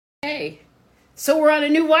Hey, so we're on a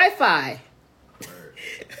new Wi-Fi, Word.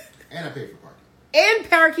 And I paid for parking. and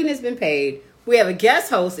parking has been paid. We have a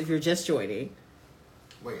guest host if you're just joining.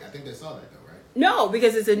 Wait, I think they saw that though, right? No,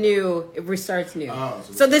 because it restarts new. Oh,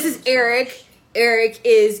 So this is Eric. Eric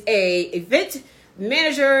is a event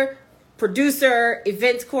manager, producer,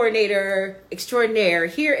 events coordinator extraordinaire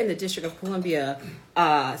here in the District of Columbia.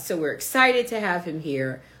 So we're excited to have him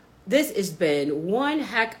here. This has been one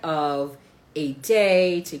heck of a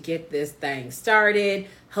day to get this thing started.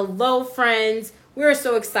 Hello, friends. We're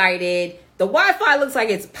so excited. The Wi-Fi looks like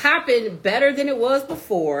it's popping better than it was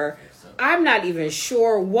before. I'm not even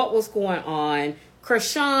sure what was going on.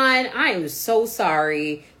 Krishan, I am so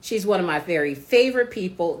sorry. She's one of my very favorite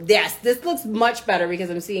people. Yes, this looks much better because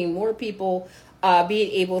I'm seeing more people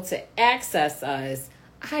being able to access us.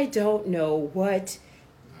 I don't know what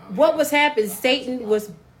was happening. Satan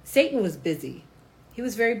was busy. He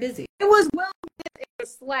was very busy. It was a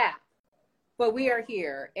slap, but we are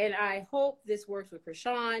here, and I hope this works with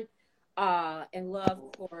Krishan and Love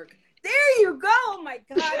Cork. There you go! Oh my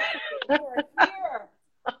God, you are here.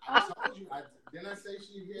 Didn't I say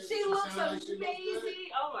she here? She looks amazing.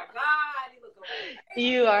 Oh my God, you look amazing.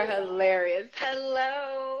 You are hilarious.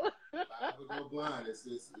 Hello. I would go blind.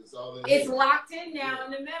 It's all in. It's locked in now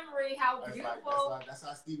in the memory. How that's beautiful. That's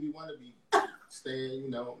how Stevie wanna be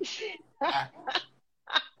staying, active.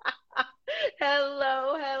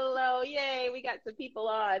 Hello. Yay, we got some people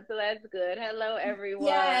on, so that's good. Hello, everyone.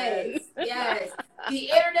 Yes. The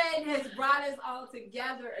internet has brought us all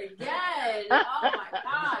together again. Oh my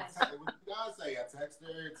gosh. What you gotta say? I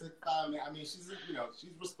texted her. It took 5 minutes. I mean, she's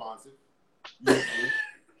responsive.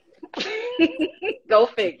 Go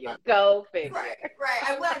figure. Right.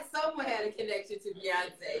 I want someone had a connection to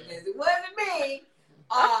Beyonce because it wasn't me.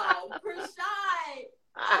 Krishan,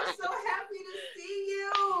 I'm so happy to see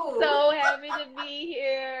you. So happy to be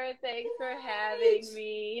here. Thanks for having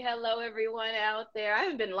me. Hello, everyone out there. I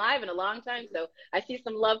haven't been live in a long time, so I see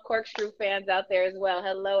some Love Corkscrew fans out there as well.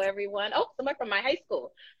 Hello, everyone. Oh, someone from my high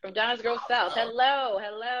school, from Downers Grove South. Hello.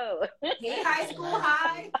 Hey, high school,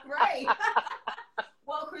 hi. Right.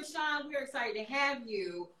 Well, Krishan, we're excited to have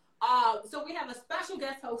you. So we have a special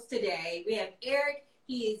guest host today. We have Eric.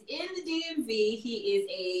 He is in the DMV. He is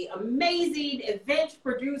a amazing event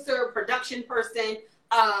producer, production person.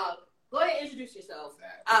 Go ahead and introduce yourself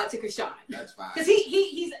to Krishan. That's fine. Because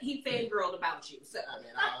he fangirled about you. So I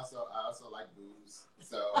mean, I also like booze,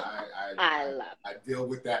 so I deal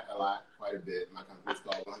with that quite a bit. My company's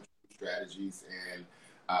called 100 Strategies, and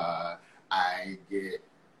I get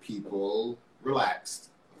people relaxed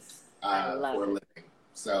for a living.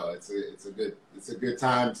 So it's a good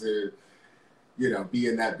time to be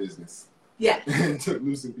in that business. Yeah. And to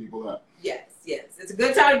loosen people up. Yes. It's a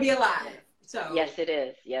good time to be alive. So yes, it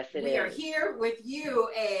is. We are here with you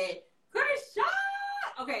and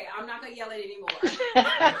Krishan. Okay, I'm not gonna yell it anymore.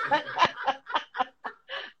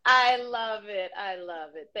 I love it.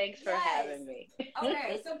 Thanks for having me.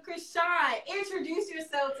 Okay, so Krishan, introduce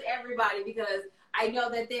yourself to everybody because I know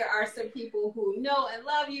that there are some people who know and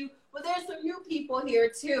love you, but there's some new people here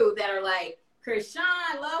too that are like,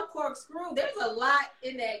 Krishan, Love Corkscrew. There's a lot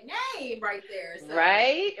in that name right there. So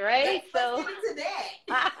right. Let's get into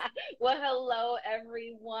that. Well, hello,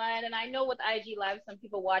 everyone. And I know with IG Live, some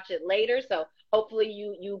people watch it later. So hopefully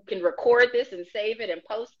you can record this and save it and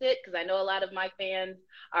post it because I know a lot of my fans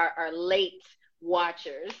are late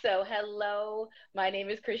watchers. So hello, my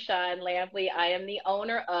name is Krishan Lampley. I am the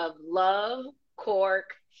owner of Love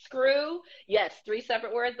Corkscrew. Yes, 3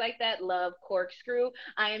 separate words like that. Love Corkscrew.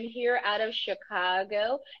 I am here out of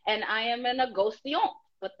Chicago, and I am a negociant.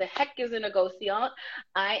 What the heck is a negociant?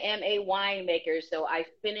 I am a winemaker, so I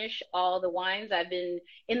finish all the wines. I've been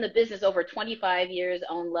in the business over 25 years,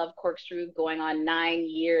 own Love Corkscrew going on 9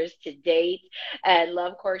 years to date, and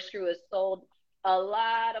Love Corkscrew is sold a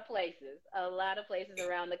lot of places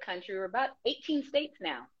around the country. We're about 18 states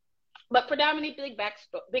now. But predominantly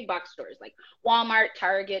big box stores like Walmart,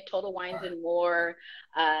 Target, Total Wines and More.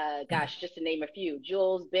 Just to name a few.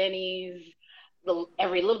 Jules, Benny's,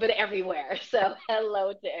 every little bit of everywhere. So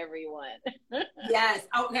hello to everyone. Yes.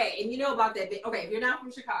 Okay. And you know about that. Okay. If you're not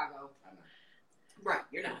from Chicago, right?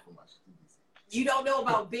 You're not. You don't know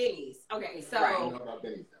about Benny's. Okay. So. Right. I know about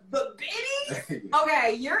Benny's. But Benny's.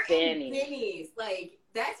 Okay. You're in Benny's. Like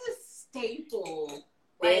that's a staple.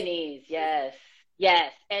 Benny's. Yes.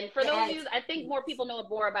 Yes, and for those of you, I think more people know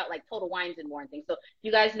more about like Total Wines and More and things. So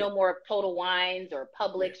you guys know more of Total Wines or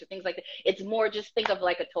Publix or things like that. It's more just think of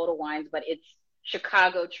like a Total Wines, but it's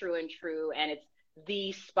Chicago true, and it's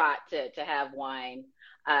the spot to have wine,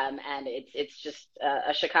 and it's just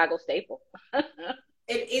a Chicago staple.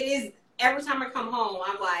 It is every time I come home,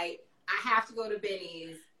 I'm like, I have to go to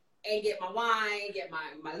Benny's and get my wine, get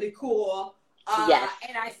my liqueur. Yes.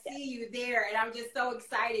 And I see you there, and I'm just so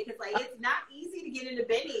excited because, like, it's not easy to get into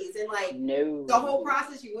Benny's, and like the whole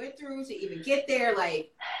process you went through to even get there.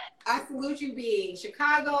 Like, I salute you being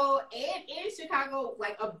Chicago and in Chicago,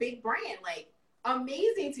 like a big brand, like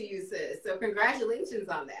amazing to you, sis. So congratulations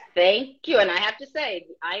on that. Thank you. And I have to say,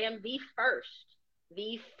 I am the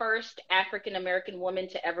first African American woman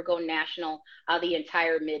to ever go national out of the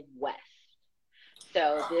entire Midwest.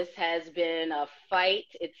 So this has been a fight.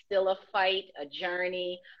 It's still a fight, a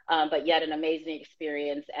journey, but yet an amazing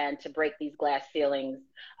experience. And to break these glass ceilings,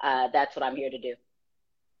 that's what I'm here to do.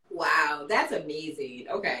 Wow, that's amazing.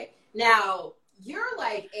 Okay. Now, you're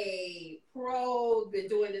like a pro, been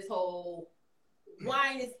doing this whole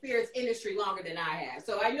wine and spirits industry longer than I have.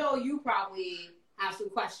 So I know you probably have some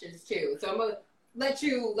questions too. So I'm going to let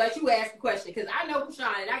you ask a question because I know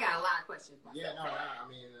Prashan and I got a lot of questions myself. Yeah, no, I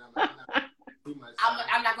mean, I'm not too much.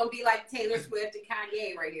 I'm not going to be like Taylor Swift and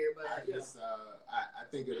Kanye right here, but I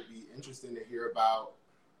think it'll be interesting to hear about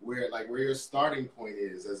where your starting point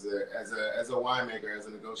is as a winemaker, as a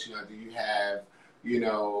negotiator. Do you have,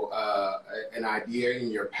 an idea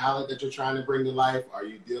in your palate that you're trying to bring to life? Are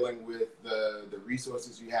you dealing with the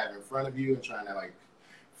resources you have in front of you and trying to like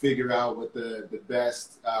figure out what the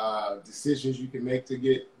best decisions you can make to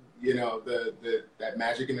get, that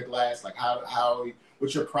magic in the glass? Like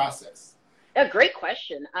what's your process? A great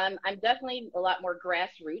question. I'm definitely a lot more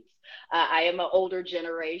grassroots. I am an older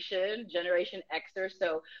Generation Xer.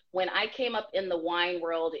 So when I came up in the wine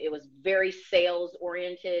world, it was very sales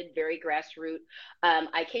oriented, very grassroots.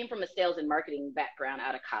 I came from a sales and marketing background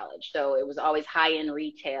out of college. So it was always high end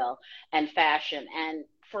retail and fashion. And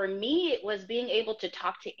for me, it was being able to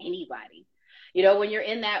talk to anybody. When you're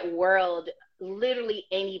in that world, literally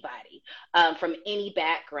anybody from any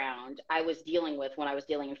background I was dealing with when I was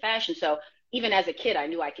dealing in fashion. So even as a kid, I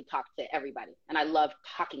knew I could talk to everybody, and I loved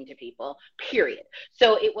talking to people, period.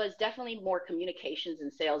 So it was definitely more communications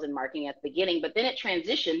and sales and marketing at the beginning, but then it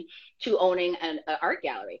transitioned to owning an art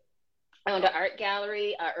gallery. I owned an art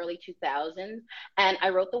gallery early 2000s, and I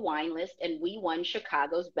wrote the wine list, and we won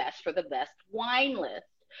Chicago's Best for the Best Wine List.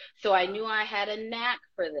 So I knew I had a knack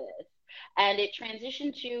for this. And it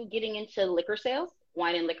transitioned to getting into liquor sales,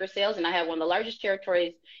 wine and liquor sales. And I had one of the largest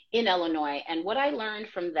territories in Illinois. And what I learned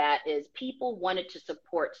from that is people wanted to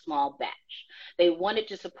support small batch. They wanted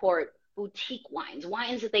to support boutique wines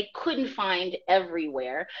that they couldn't find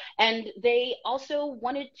everywhere. And they also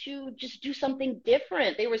wanted to just do something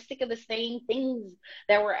different. They were sick of the same things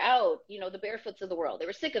that were out, the Barefoots of the world. They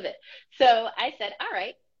were sick of it. So I said, all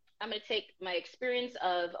right, I'm going to take my experience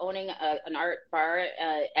of owning an art bar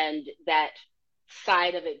and that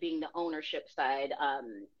side of it being the ownership side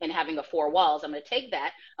and having a four walls. I'm going to take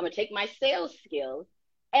that. I'm going to take my sales skills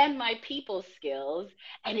and my people skills,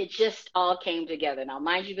 and it just all came together. Now,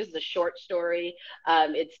 mind you, this is a short story.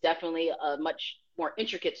 It's definitely a much more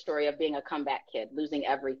intricate story of being a comeback kid, losing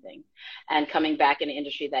everything and coming back in an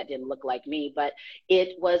industry that didn't look like me. But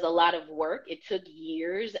it was a lot of work. It took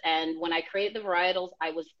years. And when I created the varietals,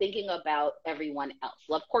 I was thinking about everyone else.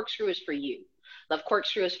 Love Corkscrew is for you. Love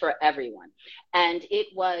Corkscrew is for everyone. And it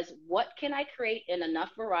was, what can I create in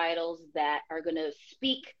enough varietals that are going to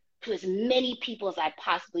speak to as many people as I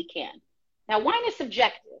possibly can? Now, wine is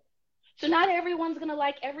subjective. So not everyone's going to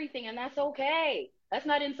like everything, and that's okay. That's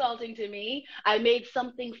not insulting to me. I made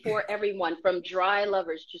something for everyone, from dry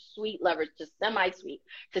lovers to sweet lovers to semi-sweet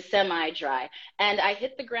to semi-dry. And I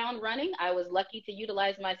hit the ground running. I was lucky to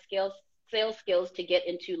utilize my sales skills to get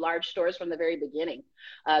into large stores from the very beginning.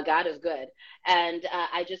 God is good. And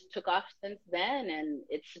I just took off since then, and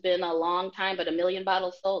it's been a long time, but 1 million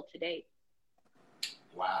bottles sold to date.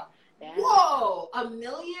 Wow. Yeah. Whoa, 1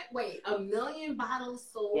 million bottles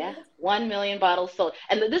sold? Yeah, 1 million bottles sold.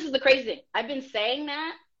 And this is the crazy thing. I've been saying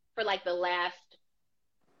that for like the last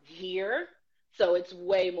year, so it's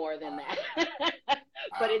way more than that.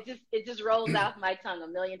 But it just rolls off my tongue.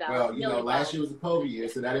 $1 million. Well, last year was a COVID year,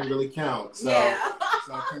 so that didn't really count. So, yeah.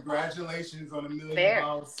 So congratulations on 1 million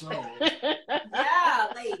bottles sold. Yeah,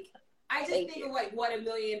 like I just think of like what 1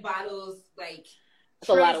 million bottles like. That's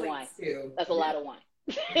a lot of wine. That's a lot of wine.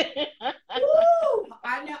 Woo!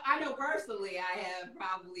 I know personally I have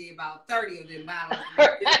probably about 30 of them bottles.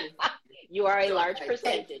 You are a large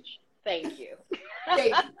percentage. Thank you. Thank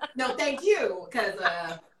you. No, thank you, because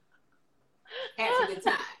had some good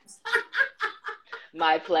times.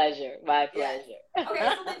 My pleasure. Okay,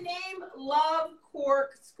 so the name Love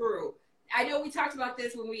Corkscrew. I know we talked about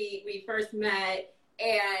this when we first met,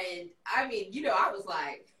 and I mean, I was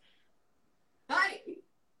like, honey,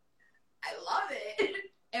 I love it.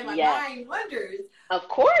 and my mind wonders. Of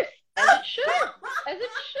course, as it should, as it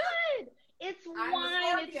should. It's I'm wine.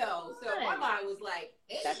 a Scorpio, so my mind was like,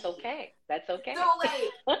 hey. That's okay. That's okay. So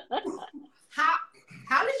like,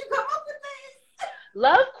 how did you come up with this?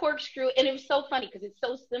 Love Corkscrew, and it was so funny because it's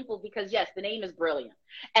so simple because, yes, the name is brilliant.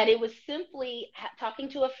 And it was simply talking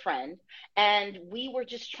to a friend, and we were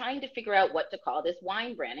just trying to figure out what to call this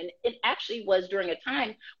wine brand. And it actually was during a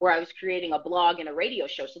time where I was creating a blog and a radio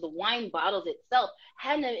show. So the wine bottles itself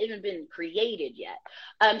hadn't even been created yet.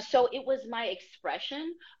 So it was my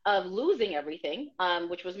expression of losing everything,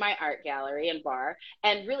 which was my art gallery and bar,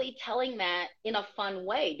 and really telling that in a fun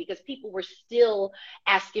way because people were still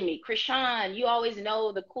asking me, Krishan, you always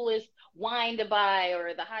know the coolest wine to buy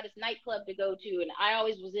or the hottest nightclub to go to, and I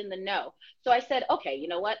always was in the know. So I said, okay, you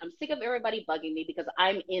know what? I'm sick of everybody bugging me because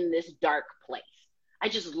I'm in this dark place. I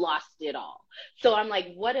just lost it all. So I'm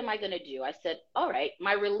like, what am I going to do? I said, all right,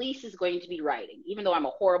 my release is going to be writing, even though I'm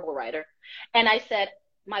a horrible writer. And I said,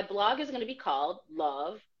 my blog is going to be called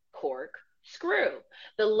Love, Cork, Screw.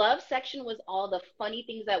 The love section was all the funny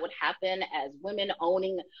things that would happen as women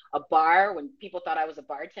owning a bar when people thought I was a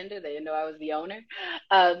bartender. They didn't know I was the owner.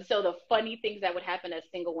 So the funny things that would happen as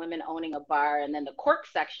single women owning a bar. And then the Cork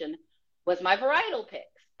section was my varietal picks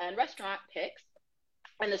and restaurant picks.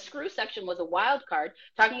 And the Screw section was a wild card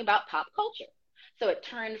talking about pop culture. So it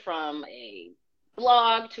turned from a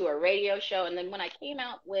blog to a radio show. And then when I came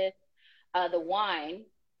out with the wine,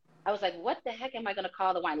 I was like, what the heck am I going to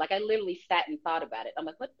call the wine? Like, I literally sat and thought about it. I'm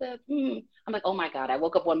like, I'm like, oh my God. I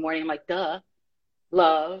woke up one morning. I'm like, duh,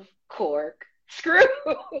 Love, Cork, Screw.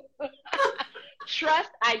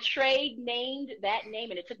 Trust, I named that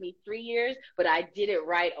name, and it took me 3 years, but I did it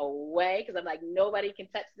right away because I'm like, nobody can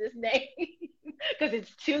touch this name because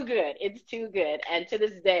it's too good. It's too good. And to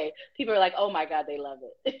this day, people are like, oh my God, they love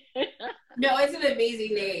it. No, it's an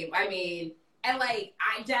amazing name. I mean, and like,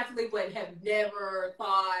 I definitely would have never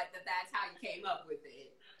thought that that's how you came up with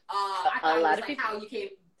it. I thought it was like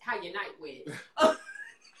how your night went.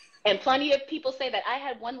 And plenty of people say that. I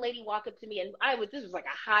had one lady walk up to me, and this was like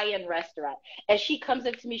a high-end restaurant. And she comes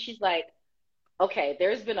up to me, she's like, okay,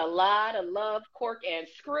 there's been a lot of love, cork, and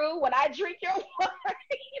screw when I drink your wine.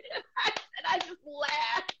 And I just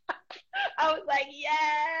laughed. I was like,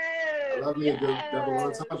 yes. I love me a good double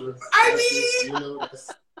entendre.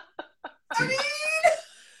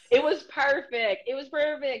 It was perfect. It was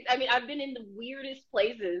perfect. I mean, I've been in the weirdest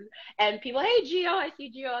places and people, hey, Gio, I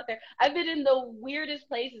see Gio out there. I've been in the weirdest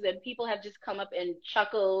places and people have just come up and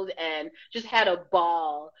chuckled and just had a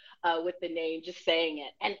ball with the name, just saying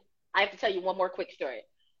it. And I have to tell you one more quick story.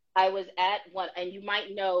 I was at one, and you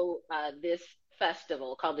might know this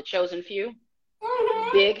festival called the Chosen Few.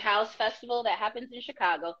 Mm-hmm. Big house festival that happens in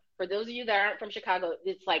Chicago. For those of you that aren't from Chicago,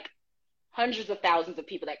 it's like hundreds of thousands of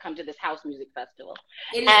people that come to this house music festival.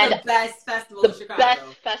 It is the best festival in Chicago. The best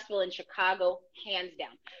festival in Chicago, hands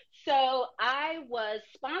down. So I was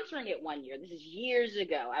sponsoring it one year. This is years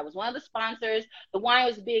ago. I was one of the sponsors. The wine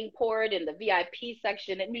was being poured in the VIP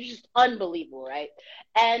section. It was just unbelievable, right?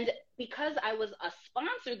 And because I was a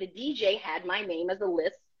sponsor, the DJ had my name as a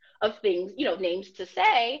list of things, names to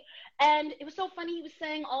say. And it was so funny. He was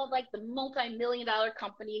saying all like the multi-million-dollar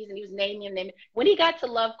companies and he was naming them. When he got to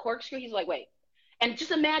Love Corkscrew, he's like, wait. And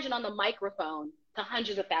just imagine on the microphone to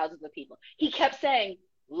hundreds of thousands of people. He kept saying,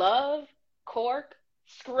 Love, Cork,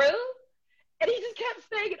 Screw. And he just kept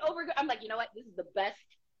saying it over. I'm like, you know what? This is the best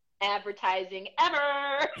advertising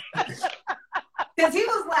ever. Because he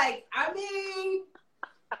was like,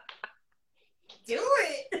 do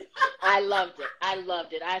it. I loved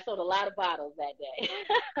it. I sold a lot of bottles that day.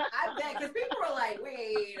 I bet, because people were like,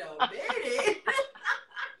 wait a minute.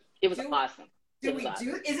 It was awesome. Is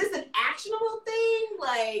this an actionable thing?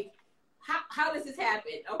 Like, how does this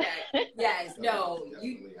happen? Okay. Yes. No.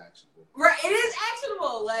 Actionable. Right. It is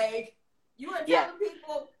actionable. Like, you are telling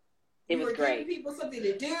people. It was great. Giving people something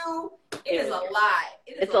to do. It is a lot.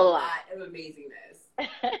 It's a lot of amazingness.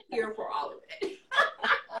 Here for all of it.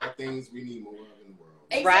 All things we need more of in the world.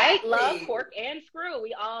 Exactly. Right? Love, Cork, and Screw.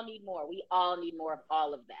 We all need more. We all need more of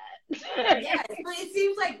all of that. Yes, but it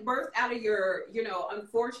seems like birth out of your,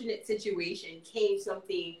 unfortunate situation came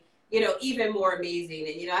something, even more amazing.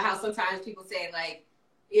 And how sometimes people say like,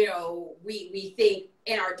 we think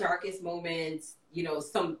in our darkest moments,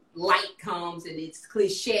 some light comes and it's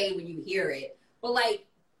cliche when you hear it. But like,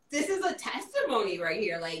 this is a testimony right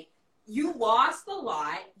here. Like, you lost a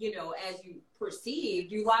lot, as you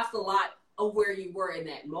perceived, you lost a lot of where you were in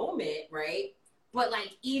that moment, right? But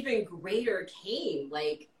like, even greater came.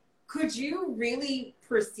 Like, could you really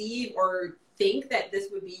perceive or think that this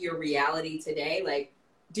would be your reality today? Like,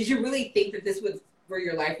 did you really think that this was where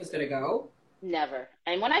your life was going to go? Never.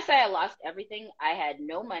 And when I say I lost everything, I had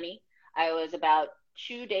no money. I was about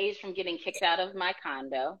 2 days from getting kicked out of my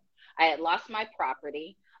condo. I had lost my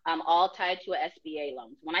property, all tied to a SBA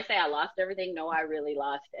loan. When I say I lost everything, no, I really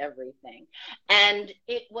lost everything. And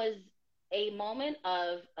it was a moment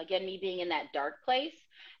of, again, me being in that dark place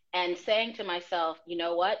and saying to myself, you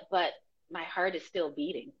know what? But my heart is still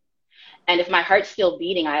beating. And if my heart's still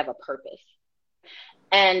beating, I have a purpose.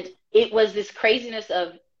 And it was this craziness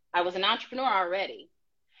of, I was an entrepreneur already.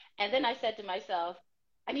 And then I said to myself,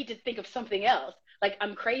 I need to think of something else. Like,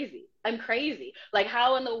 I'm crazy. I'm crazy. Like,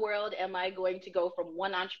 how in the world am I going to go from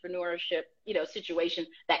one entrepreneurship, situation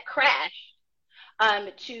that crashed,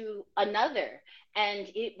 to another?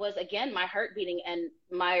 And it was, again, my heart beating and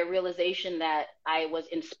my realization that I was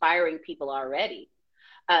inspiring people already,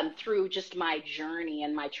 through just my journey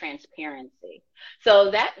and my transparency.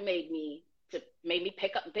 So that made me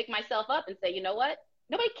pick myself up and say, you know what?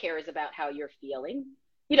 Nobody cares about how you're feeling.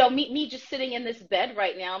 Me just sitting in this bed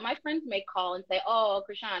right now. My friends may call and say, "Oh,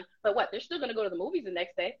 Krishan," but what? They're still going to go to the movies the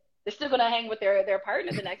next day. They're still going to hang with their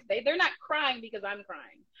partner the next day. They're not crying because I'm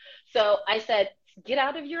crying. So I said, get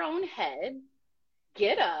out of your own head,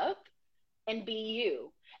 get up, and be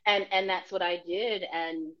you. And that's what I did.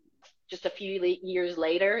 And just a few years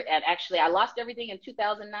later, and actually I lost everything in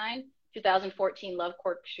 2009. 2014, Love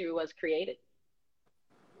Cork Shoe was created.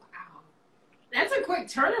 Wow. That's a quick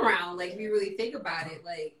turnaround, like, if you really think about it.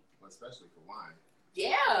 Like, well, especially for wine.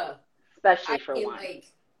 Yeah. Especially for wine.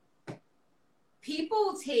 Like,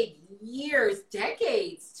 people take years,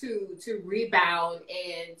 decades to rebound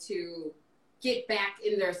and to get back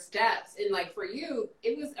in their steps. And, like, for you,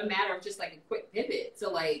 it was a matter of just, like, a quick pivot.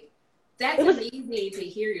 So, like, that's amazing to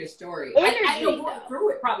hear your story. I know going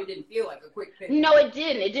through it probably didn't feel like a quick thing. No, it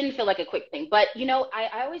didn't. It didn't feel like a quick thing. But,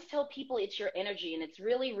 I always tell people it's your energy, and it's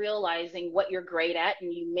really realizing what you're great at,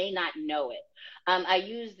 and you may not know it. I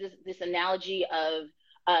use this analogy of,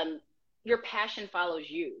 your passion follows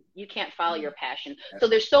you. You can't follow your passion. So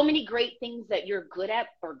there's so many great things that you're good at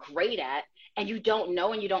or great at, and you don't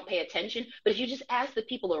know and you don't pay attention. But if you just ask the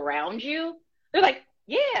people around you, they're like,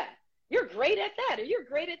 yeah, you're great at that, or you're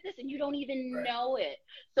great at this, and you don't even know it.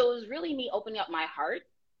 So it was really me opening up my heart,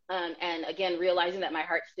 and again, realizing that my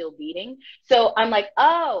heart's still beating. So I'm like,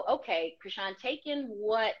 oh, okay, Krishan, take in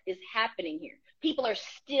what is happening here. People are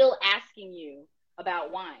still asking you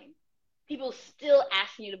about wine. People still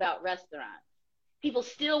asking you about restaurants. People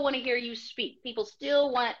still want to hear you speak. People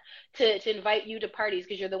still want to invite you to parties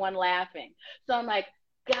because you're the one laughing. So I'm like,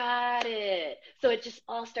 got it. So it just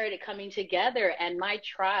all started coming together, and my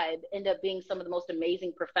tribe ended up being some of the most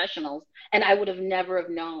amazing professionals, and I would have never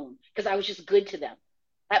have known because I was just good to them.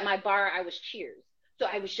 At my bar, I was cheers. So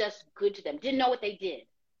I was just good to them. Didn't know what they did.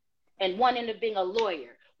 And one ended up being a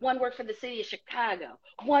lawyer. One worked for the city of Chicago.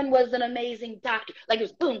 One was an amazing doctor. Like, it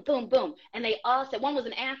was boom, boom, boom. And they all said, one was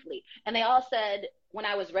an athlete. And they all said, when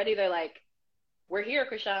I was ready, they're like, we're here,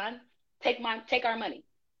 Krishan. Take our money.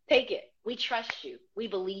 Take it. We trust you. We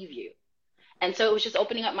believe you. And so it was just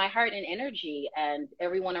opening up my heart and energy, and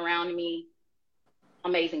everyone around me,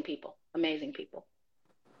 amazing people, amazing people.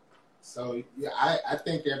 So yeah, I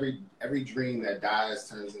think every dream that dies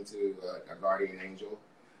turns into a guardian angel.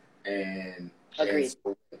 And so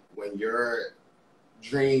when your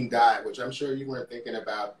dream died, which I'm sure you weren't thinking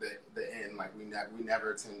about the end, like we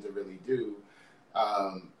never tend to really do,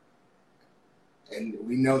 and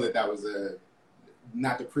we know that was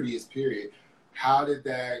not the prettiest period. How did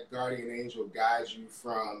that guardian angel guide you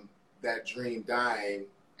from that dream dying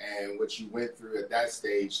and what you went through at that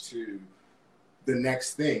stage to the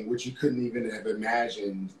next thing, which you couldn't even have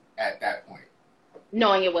imagined at that point?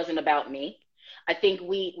 Knowing it wasn't about me. I think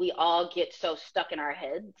we all get so stuck in our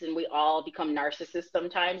heads, and we all become narcissists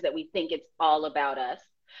sometimes, that we think it's all about us.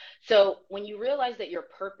 So when you realize that your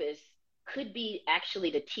purpose could be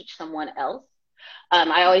actually to teach someone else,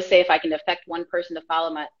 I always say, if I can affect one person to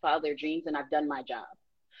follow their dreams, then I've done my job.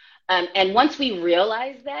 And once we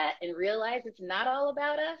realize that, and realize it's not all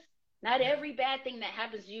about us, not every bad thing that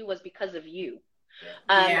happens to you was because of you,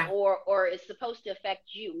 or is supposed to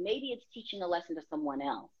affect you. Maybe it's teaching a lesson to someone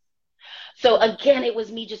else. So again, it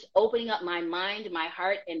was me just opening up my mind, my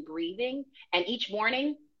heart, and breathing. And each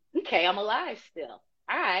morning, okay, I'm alive still.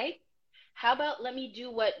 All right. How about let me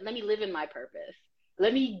live in my purpose.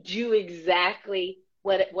 Let me do exactly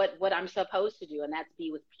what I'm supposed to do, and that's be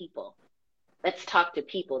with people. Let's talk to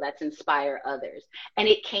people. Let's inspire others. And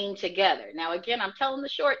it came together. Now, again, I'm telling the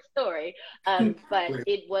short story, but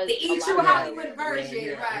it was the true Hollywood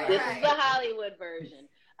version. Right. This is the Hollywood version.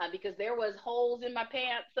 Because there was holes in my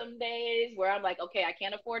pants some days where I'm like, okay, I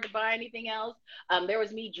can't afford to buy anything else. There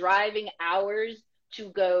was me driving hours to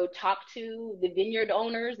go talk to the vineyard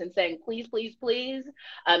owners and saying, please, please, please.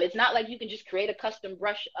 It's not like you can just create a custom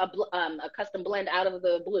a custom blend out of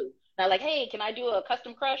the blue. Not like, hey, can I do a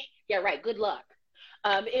custom crush? Yeah, right. Good luck.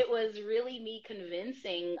 It was really me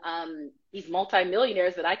convincing these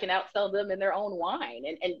multimillionaires that I can outsell them in their own wine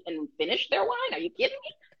and finish their wine. Are you kidding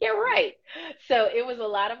me? Yeah, right. So it was a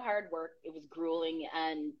lot of hard work. It was grueling.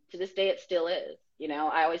 And to this day, it still is. You know,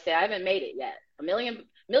 I always say I haven't made it yet. A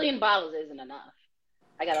million bottles isn't enough.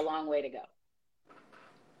 I got a long way to go.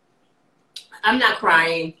 I'm not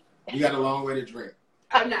crying. You got a long way to drink.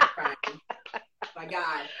 I'm not crying. My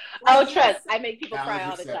God. Oh, trust. I make people cry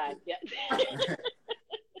all the time. Yeah.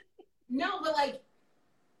 No, but like,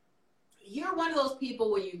 you're one of those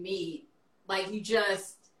people when you meet, like you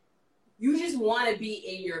just want to be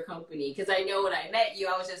in your company. Because I know when I met you,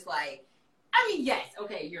 I was just like, I mean, yes,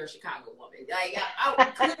 okay, you're a Chicago woman. Like, I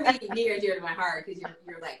clearly near and dear to my heart because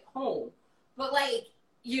you're like home. But like,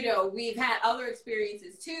 you know, we've had other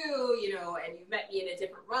experiences too, you know, and you met me in a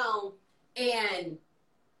different realm, and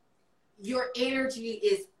your energy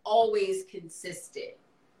is always consistent,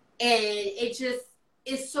 and it just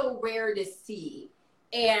is so rare to see.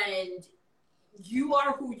 And you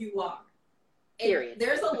are who you are. And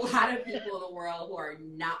there's a lot of people in the world who are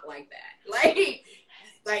not like that.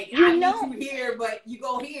 Like I meet you here, but you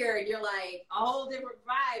go here and you're like a whole different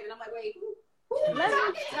vibe. And I'm like, wait, who let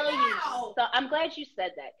me tell you. So I'm glad you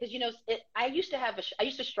said that, because, you know, I used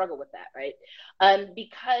to struggle with that, right?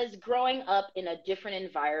 Because growing up in a different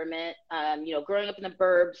environment, you know, growing up in the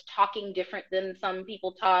burbs, talking different than some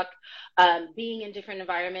people talk, being in different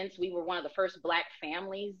environments. We were one of the first Black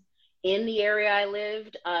families in the area I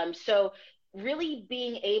lived. So really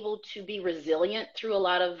being able to be resilient through a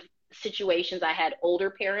lot of situations. I had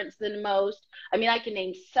older parents than most. I mean, I can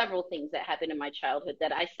name several things that happened in my childhood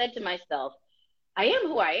that I said to myself, I am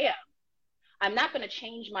who I am. I'm not going to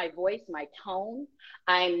change my voice, my tone.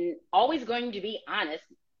 I'm always going to be honest,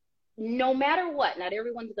 no matter what. Not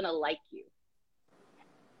everyone's going to like you.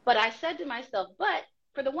 But I said to myself, but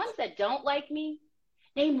for the ones that don't like me,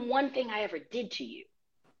 name one thing I ever did to you.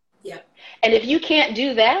 Yeah. And if you can't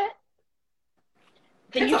do that,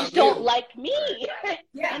 then you just don't like me.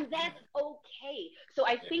 Yeah. And that's okay. So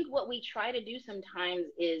I think what we try to do sometimes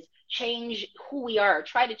is change who we are,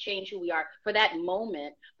 try to change who we are for that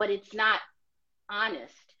moment, but it's not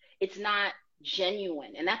honest. It's not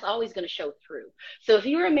genuine. And that's always going to show through. So if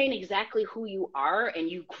you remain exactly who you are and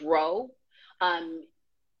you grow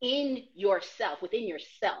in yourself, within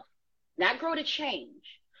yourself, not grow to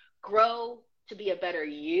change, grow to be a better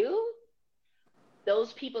you,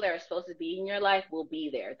 those people that are supposed to be in your life will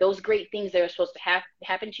be there. Those great things that are supposed to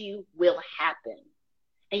happen to you will happen.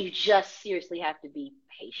 And you just seriously have to be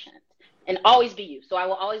patient and always be you. So I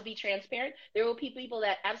will always be transparent. There will be people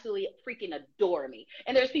that absolutely freaking adore me.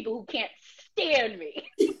 And there's people who can't stand me.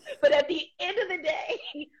 But at the end of the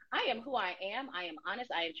day, I am who I am. I am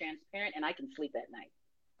honest. I am transparent. And I can sleep at night.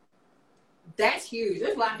 That's huge.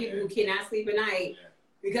 There's a lot of people who cannot sleep at night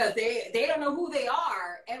because they don't know who they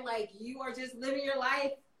are. And like, you are just living your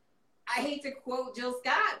life. I hate to quote Jill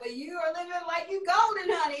Scott, but you are living like you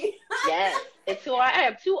golden, honey. Yes. It's who I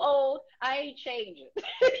am. Too old. I ain't changing.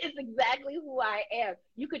 It's exactly who I am.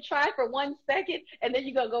 You could try for 1 second and then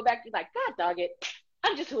you're going to go back to like, God dog it.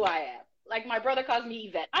 I'm just who I am. Like my brother calls me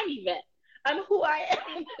Yvette. I'm Yvette. I'm who I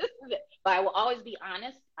am. But I will always be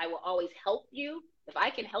honest. I will always help you. If I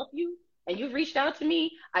can help you and you've reached out to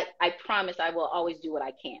me, I promise I will always do what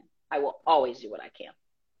I can. I will always do what I can.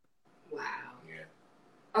 Wow.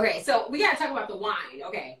 Okay, so we got to talk about the wine.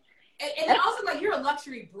 Okay. And then also, like, you're a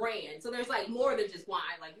luxury brand. So there's, like, more than just wine.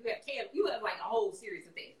 Like, you have, like, a whole series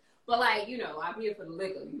of things. But, like, you know, I'm here for the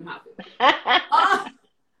liquor. You know how to.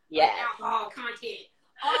 Yeah. Like alcohol content.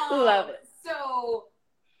 Love it. So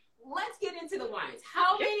let's get into the wines.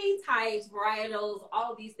 How many types, varietals,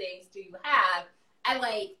 all of these things do you have? And,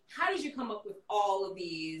 like, how did you come up with all of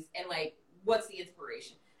these? And, like, what's the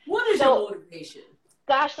inspiration? What is your motivation?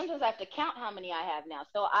 Gosh, sometimes I have to count how many I have now.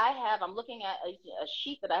 So I'm looking at a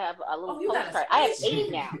sheet that I have, a little postcard. I have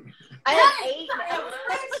 8 now. I have 8 now.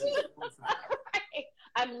 Right.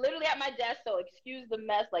 I'm literally at my desk, so excuse the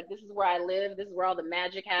mess. Like, this is where I live. This is where all the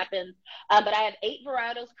magic happens. But I have 8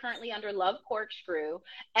 varietals currently under Love Corkscrew.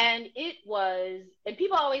 And and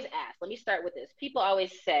people always ask, let me start with this. People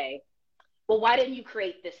always say, well, why didn't you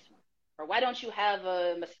create this one? Or why don't you have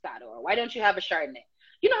a Moscato? Or why don't you have a Chardonnay?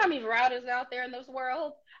 You know how many varietals out there in this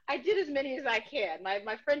world? I did as many as I can.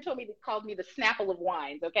 My friend called me the Snapple of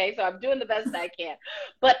wines, okay? So I'm doing the best I can.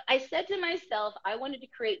 But I said to myself, I wanted to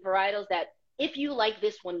create varietals that if you like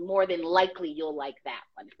this one, more than likely you'll like that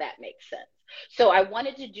one, if that makes sense. So I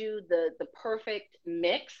wanted to do the perfect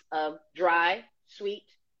mix of dry, sweet,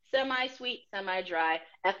 semi-dry,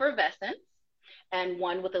 effervescence, and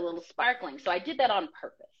one with a little sparkling. So I did that on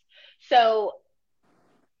purpose. So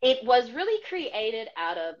it was really created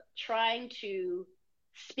out of trying to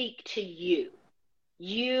speak to you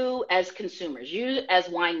as consumers, you as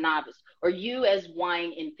wine novice, or you as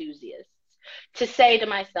wine enthusiasts, to say to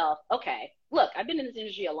myself, okay, look, I've been in this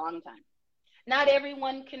industry a long time. Not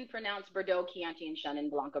everyone can pronounce Bordeaux, Chianti, and Chenin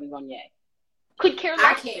Blanc and Meunier. Could care less.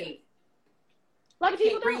 I can't. A lot of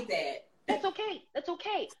people don't read that. That's okay. That's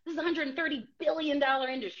okay. This is a $130 billion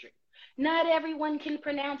industry. Not everyone can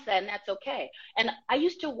pronounce that, and that's okay. And I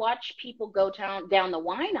used to watch people go down the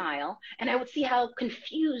wine aisle, and I would see how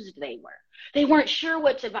confused they were. They weren't sure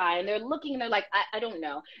what to buy, and they're looking, and they're like, I don't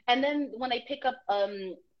know. And then when they pick up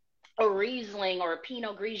a Riesling or a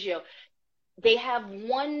Pinot Grigio, they have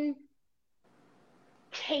one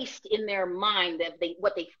taste in their mind that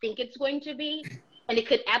what they think it's going to be, and it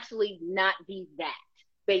could absolutely not be that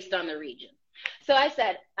based on the region. So I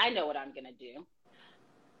said, I know what I'm going to do.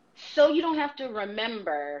 So you don't have to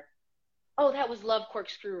remember, oh, that was Love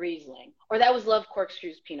Corkscrew Riesling, or that was Love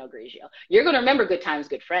Corkscrew's Pinot Grigio. You're going to remember Good Times,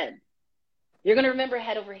 Good Friend. You're going to remember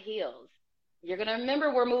Head Over Heels. You're going to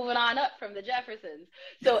remember We're Moving On Up from the Jeffersons.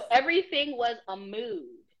 So everything was a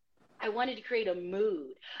mood. I wanted to create a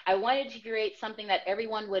mood. I wanted to create something that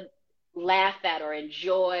everyone would laugh at or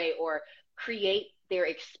enjoy or create their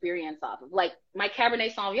experience off of. Like my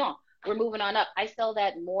Cabernet Sauvignon, We're Moving On Up. I sell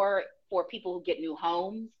that more for people who get new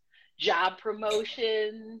homes, job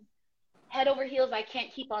promotions. Head Over Heels, I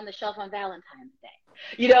can't keep on the shelf on Valentine's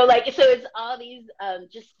Day. You know, like, so it's all these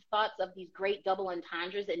just thoughts of these great double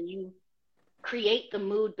entendres, and you create the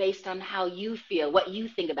mood based on how you feel, what you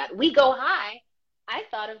think about it. We Go High, I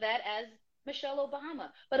thought of that as Michelle Obama,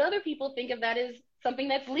 but other people think of that as something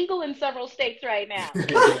that's legal in several states right now.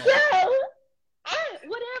 So,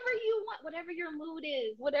 whatever you want, whatever your mood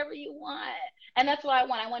is, whatever you want. And that's what I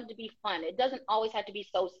want. I want it to be fun. It doesn't always have to be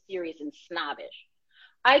so serious and snobbish.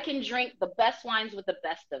 I can drink the best wines with the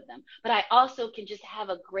best of them, but I also can just have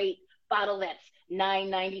a great bottle that's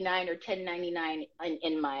 $9.99 or $10.99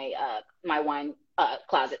 in my my wine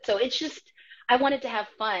closet. So it's just, I wanted to have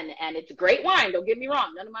fun, and it's great wine. Don't get me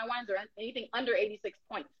wrong. None of my wines are anything under 86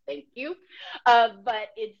 points. Thank you. But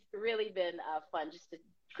it's really been fun just to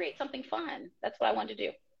create something fun. That's what I wanted to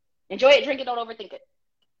do. Enjoy it, drink it, don't overthink it.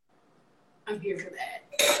 I'm here for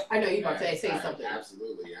that. I know you're about to say something.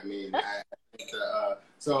 Absolutely. I mean, I think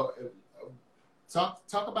so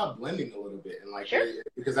talk about blending a little bit, and like, sure.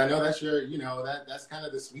 Because I know that's your, that's kind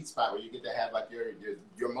of the sweet spot where you get to have like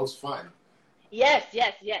your most fun. Yes.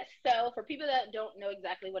 So for people that don't know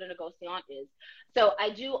exactly what a negociant is, so I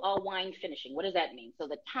do all wine finishing. What does that mean? So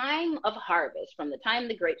the time of harvest, from the time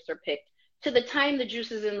the grapes are picked to the time the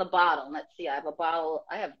juice is in the bottle. Let's see, I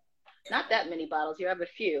have not that many bottles here. I have a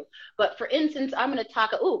few. But for instance, I'm going to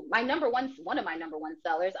talk, one of my number one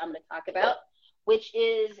sellers I'm going to talk about, which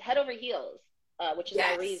is Head Over Heels, which is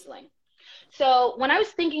my Riesling. So when I was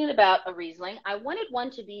thinking about a Riesling, I wanted one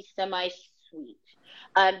to be semi-sweet.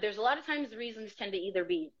 There's a lot of times the Rieslings tend to either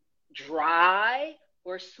be dry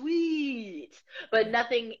or sweet, but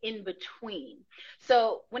nothing in between.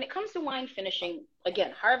 So when it comes to wine finishing,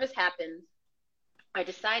 again, harvest happens. I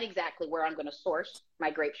decide exactly where I'm going to source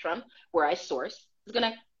my grapes from. Where I source is going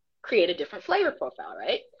to create a different flavor profile,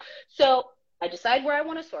 right? So I decide where I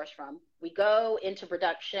want to source from. We go into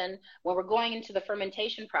production. When we're going into the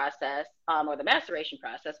fermentation process or the maceration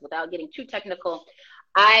process, without getting too technical,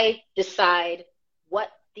 I decide what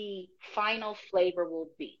the final flavor will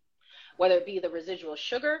be, whether it be the residual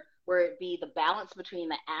sugar, where it be the balance between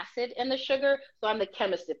the acid and the sugar. So I'm the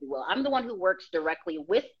chemist, if you will. I'm the one who works directly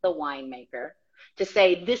with the winemaker to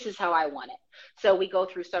say, this is how I want it. So we go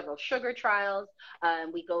through several sugar trials.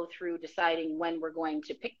 We go through deciding when we're going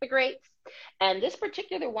to pick the grapes. And this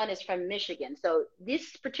particular one is from Michigan. So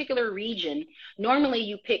this particular region, normally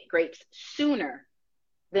you pick grapes sooner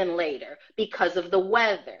than later because of the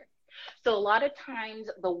weather. So a lot of times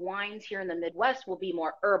the wines here in the Midwest will be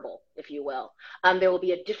more herbal, if you will. There will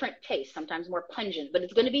be a different taste, sometimes more pungent, but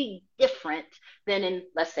it's going to be different than in,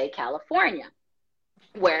 let's say, California,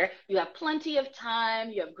 where you have plenty of time,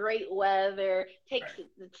 you have great weather, takes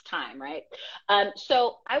its time, right?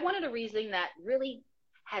 So I wanted a Riesling that really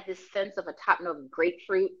had this sense of a top note of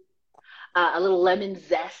grapefruit, a little lemon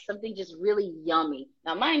zest, something just really yummy.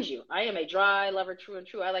 Now, mind you, I am a dry lover, true and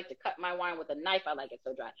true. I like to cut my wine with a knife. I like it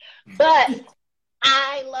so dry. But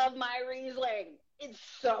I love my Riesling. It's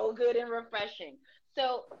so good and refreshing.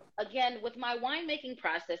 So again, with my winemaking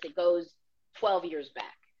process, it goes 12 years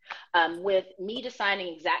back, with me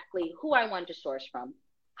deciding exactly who I wanted to source from,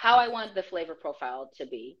 how I wanted the flavor profile to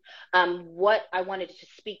be, what I wanted to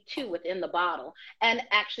speak to within the bottle, and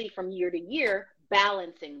actually from year to year,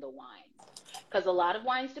 balancing the wine. Because a lot of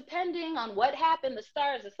wines, depending on what happened, the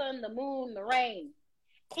stars, the sun, the moon, the rain,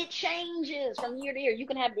 it changes from year to year. You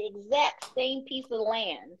can have the exact same piece of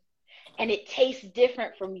land and it tastes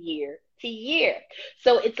different from year to year.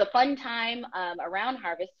 So it's a fun time around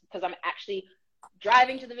harvest, because I'm actually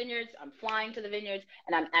driving to the vineyards, I'm flying to the vineyards,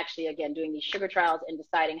 and I'm actually, again, doing these sugar trials and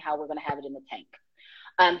deciding how we're going to have it in the tank.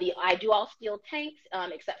 I do all steel tanks,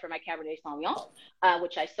 except for my Cabernet Sauvignon,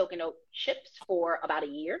 which I soak in oak chips for about a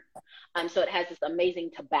year. So it has this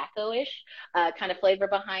amazing tobacco-ish kind of flavor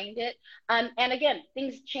behind it. And again,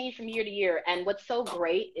 things change from year to year. And what's so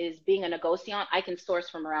great is being a negociant, I can source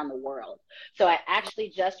from around the world. So I actually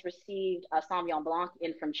just received a Sauvignon Blanc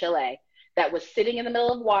in from Chile that was sitting in the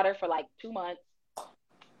middle of water for like 2 months.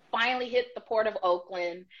 Finally hit the port of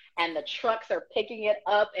Oakland, and the trucks are picking it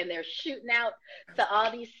up and they're shooting out to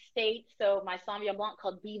all these states. So my Sauvignon Blanc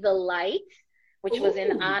called Be the Light, which was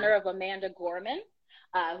in honor of Amanda Gorman,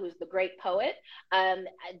 who's the great poet.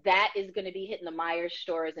 That is going to be hitting the Myers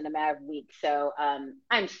stores in a matter of weeks. So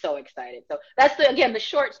I'm so excited. So that's, again, the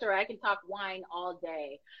short story. I can talk wine all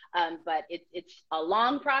day, but it's a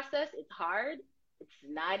long process. It's hard. It's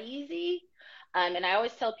not easy. And I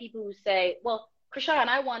always tell people who say, well, Krishan,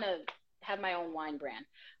 I want to have my own wine brand.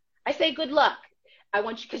 I say, good luck. I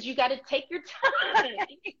want you, because you got to take your time.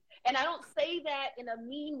 And I don't say that in a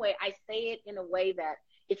mean way. I say it in a way that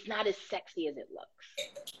it's not as sexy as it looks.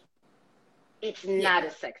 It's not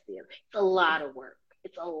as sexy. It's a lot of work.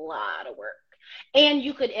 It's a lot of work. And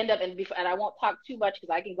you could end up, and I won't talk too much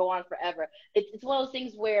because I can go on forever. It's one of those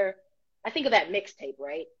things where I think of that mixtape,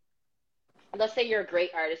 right? Let's say you're a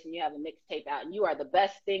great artist and you have a mixtape out and you are the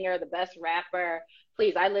best singer, the best rapper.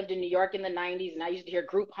 Please, I lived in New York in the 90s and I used to hear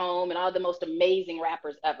Group Home and all the most amazing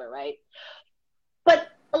rappers ever, right? But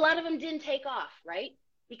a lot of them didn't take off, right?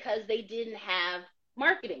 Because they didn't have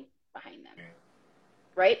marketing behind them,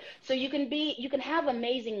 right? So you can have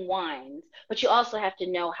amazing wines, but you also have to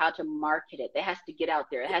know how to market it. It has to get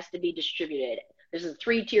out there. It has to be distributed. There's a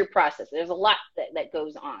 3-tier process. There's a lot that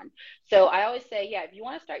goes on. So I always say, yeah, if you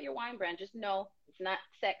want to start your wine brand, just know it's not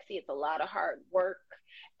sexy. It's a lot of hard work.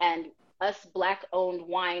 And us Black-owned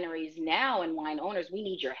wineries now and wine owners, we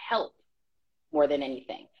need your help more than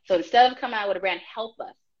anything. So instead of coming out with a brand, help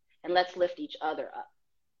us and let's lift each other up.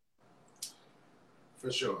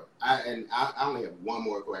 For sure. I only have one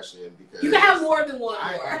more question because you can have more than one. Me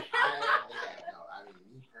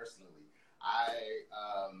personally,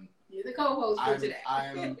 you're the co-host for today.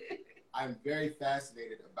 I'm very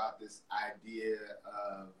fascinated about this idea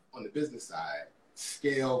of, on the business side,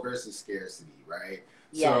 scale versus scarcity, right?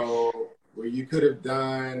 Yes. So where you could have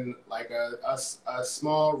done like a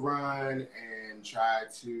small run and tried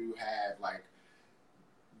to have like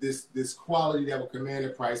this quality that will command a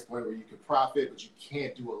price point where you could profit, but you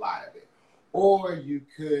can't do a lot of it. Or you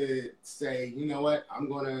could say, you know what, I'm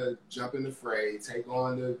going to jump in the fray, take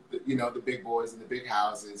on the big boys and the big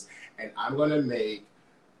houses, and I'm going to make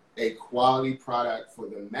a quality product for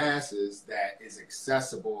the masses that is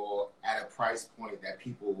accessible at a price point that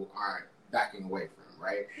people aren't backing away from,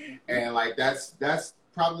 right? And like that's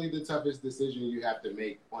probably the toughest decision you have to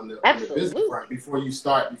make on the business front before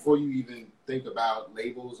you even think about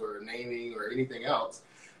labels or naming or anything else.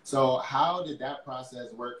 So how did that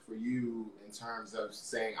process work for you in terms of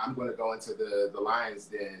saying, I'm going to go into the lion's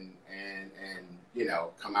den and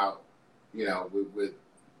come out, with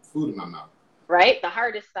food in my mouth? Right? The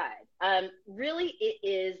hardest side. Really, it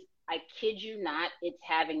is, I kid you not, it's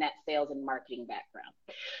having that sales and marketing background.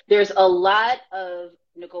 There's a lot of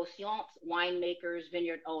negociants, winemakers,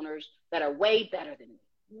 vineyard owners that are way better than me,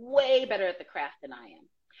 way better at the craft than I am.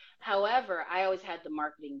 However, I always had the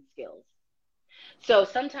marketing skills. So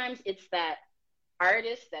sometimes it's that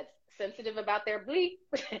artist that's sensitive about their bleep,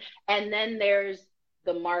 and then there's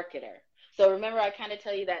the marketer. So remember, I kind of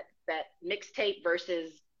tell you that mixtape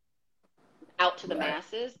versus out to the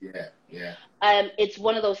masses. Yeah. It's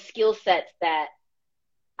one of those skill sets that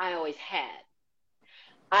I always had.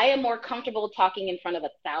 I am more comfortable talking in front of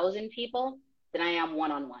 1,000 people than I am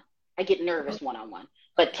one-on-one. I get nervous one-on-one.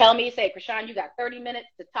 But tell me, say, Krishan, you got 30 minutes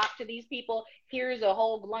to talk to these people. Here's a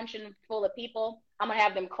whole luncheon full of people. I'm going to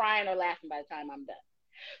have them crying or laughing by the time I'm done.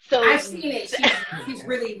 So I've seen it. She's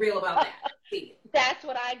really real about that. That's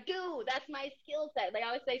what I do. That's my skill set. They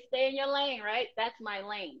always say, stay in your lane, right? That's my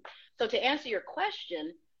lane. So to answer your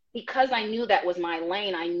question, because I knew that was my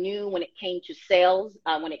lane, I knew when it came to sales,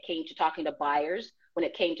 when it came to talking to buyers, when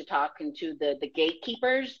it came to talking to the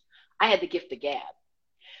gatekeepers, I had the gift of gab.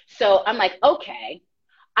 So I'm like, okay,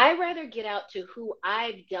 I'd rather get out to who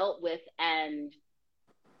I've dealt with and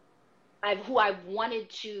who I wanted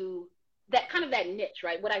to, that kind of that niche,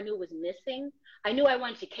 right? What I knew was missing. I knew I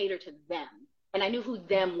wanted to cater to them. And I knew who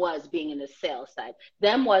them was being in the sales side.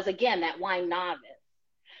 Them was, again, that wine novice,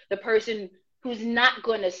 the person who's not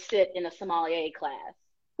going to sit in a sommelier class,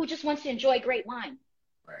 who just wants to enjoy great wine.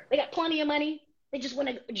 Right. They got plenty of money. They just want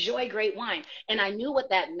to enjoy great wine. And I knew what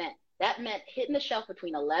that meant. That meant hitting the shelf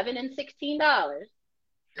between $11 and $16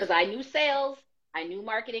 because I knew sales, I knew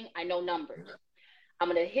marketing, I know numbers. I'm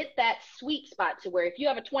going to hit that sweet spot to where if you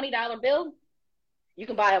have a $20 bill, you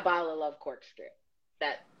can buy a bottle of Love Corkscrew.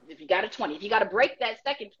 That if you got a 20, if you got to break that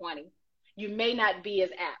second 20, you may not be as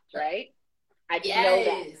apt, right? I just know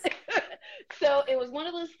that. So it was one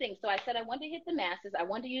of those things. So I said I wanted to hit the masses. I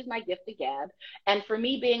wanted to use my gift of gab. And for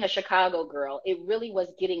me being a Chicago girl, it really was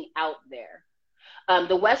getting out there.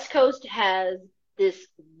 The West Coast has this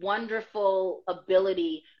wonderful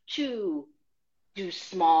ability to do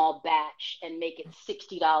small batch and make it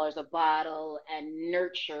 $60 a bottle and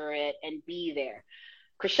nurture it and be there.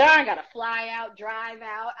 Krishan got to fly out, drive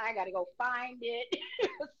out. I got to go find it,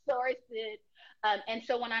 source it. And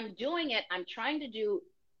so when I'm doing it, I'm trying to do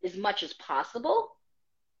as much as possible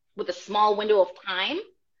with a small window of time,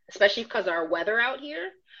 especially because of our weather out here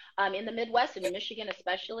in the Midwest and in Michigan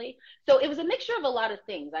especially. So it was a mixture of a lot of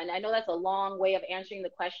things. I know that's a long way of answering the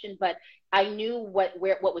question, but I knew what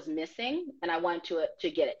was missing and I wanted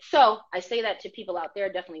to get it. So I say that to people out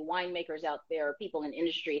there, definitely winemakers out there, people in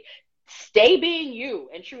industry, stay being you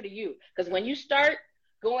and true to you. Because when you start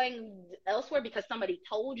going elsewhere because somebody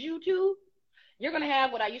told you to, you're going to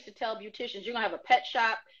have what I used to tell beauticians. You're going to have a pet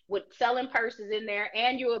shop with selling purses in there,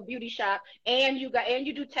 and you're a beauty shop, and you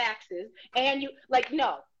do taxes, and you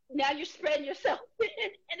no. Now you're spreading yourself thin,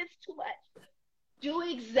 and it's too much. Do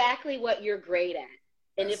exactly what you're great at,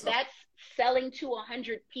 and if that's selling to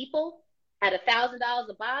 100 people at $1,000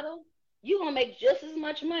 a bottle, you're gonna make just as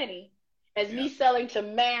much money as me selling to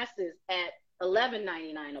masses at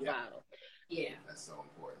 $11.99 a bottle. Yeah, that's so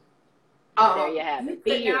important. There you have it.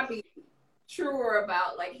 You could not be truer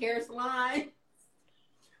about like hair salons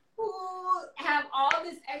who have all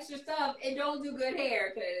this extra stuff and don't do good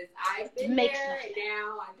hair, because I've been there and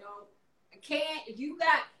now I can't. If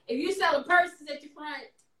you selling purses at your front,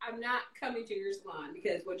 I'm not coming to your salon,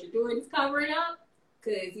 because what you're doing is covering up,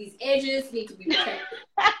 because these edges need to be protected.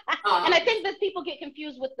 And I think that people get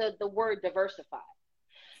confused with the word diversify.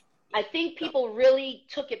 I think people really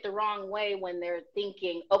took it the wrong way when they're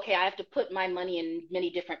thinking, okay, I have to put my money in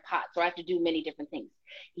many different pots, or I have to do many different things.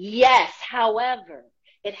 Yes, however,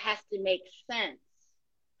 it has to make sense.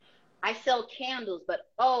 I sell candles, but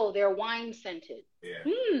they're wine scented. Yeah.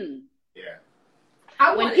 Yeah.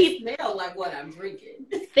 I want to smell like what I'm drinking.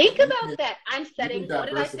 Think about that. I'm setting, what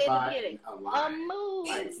did I say at the beginning? A mood.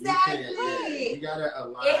 Like, exactly. You gotta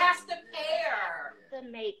align. It has to pair. It has to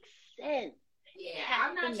make sense. Yeah,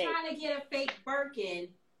 I'm not trying to get a fake Birkin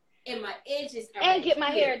in my edges and get my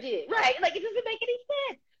hair did. Right. Like, it doesn't make any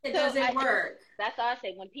sense. It doesn't work. That's all I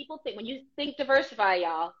say. When you think diversify,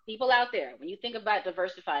 y'all, people out there, when you think about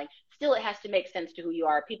diversifying, still it has to make sense to who you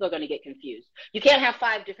are. People are going to get confused. You can't have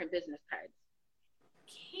 5 different business cards.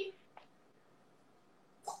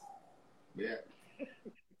 Yeah.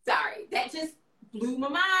 Sorry. That just blew my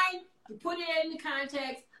mind. You put it in the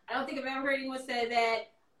context. I don't think I've ever heard anyone say that.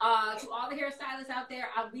 To all the hairstylists out there,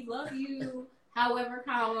 we love you. However,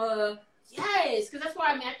 yes, because that's why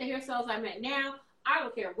I'm at the hair salons I'm at now. I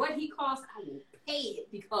don't care what he costs, I will pay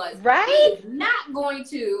it, because he's not going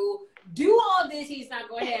to do all this. He's not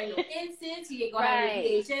going to have no incense. He ain't going to have no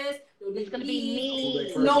VHS. No it's going to be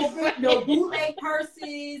me. No bootleg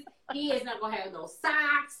purses. He is not going to have no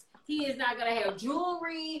socks. He is not going to have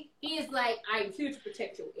jewelry. He is like, I'm here to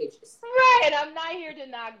protect your edges. Right. I'm not here to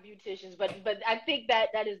knock beauticians, but I think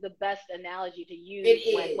that is the best analogy to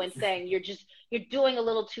use when saying you're doing a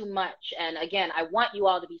little too much. And again, I want you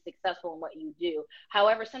all to be successful in what you do.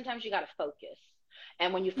 However, sometimes you got to focus.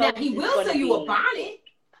 And when you focus, now, he will sell you a bonnet.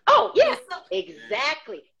 Oh, yeah,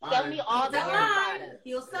 exactly. Sell me all the line.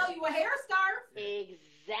 He'll sell you a hair scarf.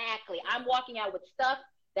 Exactly. I'm walking out with stuff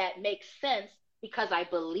that makes sense because I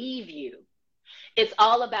believe you. It's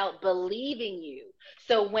all about believing you.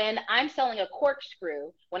 So when I'm selling a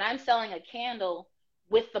corkscrew, when I'm selling a candle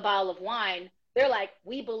with the bottle of wine, they're like,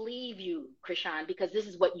 we believe you, Krishan, because this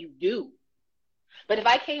is what you do. But if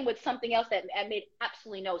I came with something else that made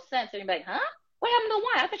absolutely no sense, they'd be like, huh? What happened to the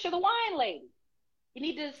wine? I thought you're the wine lady. You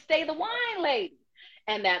need to stay the wine lady.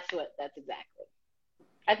 And that's exactly.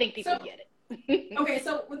 I think people get it. Okay,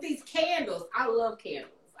 so with these candles, I love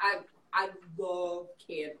candles. I love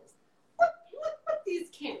candles. these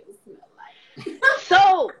candles smell like?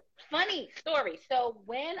 So, funny story. So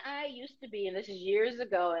when I used to be, and this is years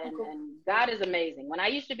ago, and God is amazing. When I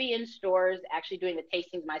used to be in stores actually doing the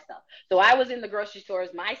tastings myself. So I was in the grocery stores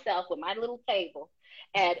myself with my little table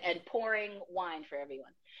and pouring wine for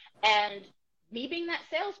everyone. And me being that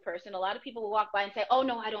salesperson, a lot of people will walk by and say, "Oh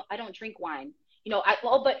no, I don't drink wine." You know,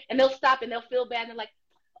 and they'll stop and they'll feel bad and they're like,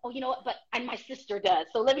 "Oh, you know what, but and my sister does.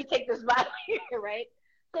 So let me take this bottle here," right?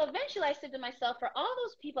 So eventually I said to myself, for all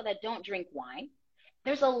those people that don't drink wine,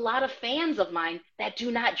 there's a lot of fans of mine that do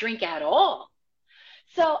not drink at all.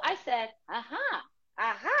 So I said, I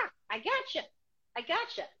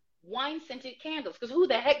gotcha. Wine scented candles, because who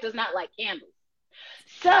the heck does not like candles?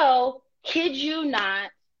 So, kid you not,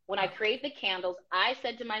 when I create the candles, I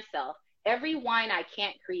said to myself, every wine I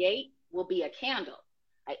can't create will be a candle.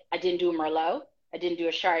 I didn't do a Merlot. I didn't do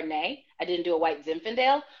a Chardonnay. I didn't do a White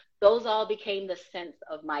Zinfandel. Those all became the scents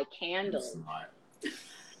of my candles.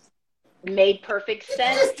 Made perfect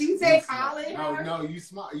sense. You say Colin? No, you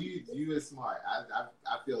smart. You is smart.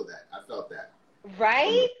 I feel that. I felt that.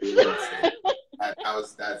 Right?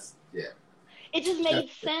 That's yeah. It just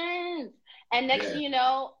made sense. And next thing you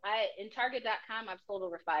know, in Target.com, I've sold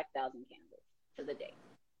over 5,000 candles to the date.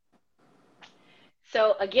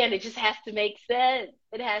 So again, it just has to make sense.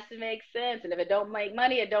 It has to make sense. And if it don't make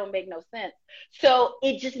money, it don't make no sense. So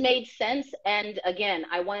it just made sense. And again,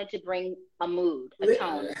 I wanted to bring a mood, a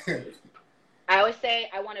tone. I always say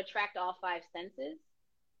I want to attract all 5 senses.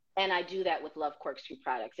 And I do that with Love Corkscrew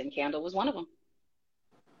products. And candle was one of them.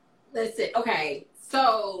 Listen, okay.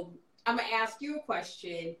 So I'm going to ask you a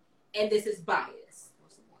question. And this is bias.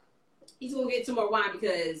 He's going to get some more wine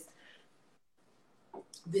because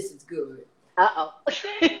this is good. Uh-oh.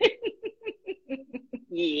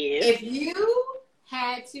 Yeah. If you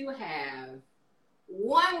had to have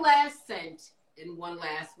one last scent and one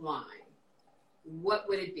last wine, what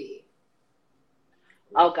would it be?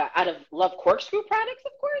 Oh, God. Out of Love Corkscrew products,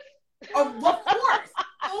 of course? Oh, of course.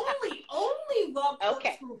 only Love Corkscrew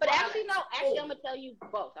Okay. products. But actually, no. Actually, I'm going to tell you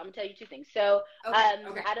both. I'm going to tell you 2 things. So,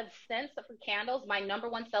 out of scents for candles, my number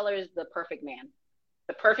 1 seller is the Perfect Man.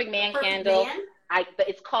 The Perfect Man candle. Man?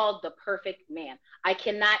 It's called the Perfect Man. I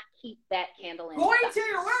cannot keep that candle in Going stock. to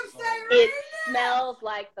your website right It now. smells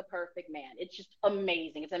like the Perfect Man. It's just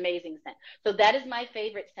amazing. It's amazing scent. So that is my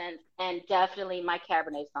favorite scent, and definitely my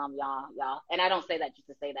Cabernet Sauvignon, y'all. And I don't say that just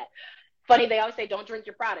to say that. Funny, they always say don't drink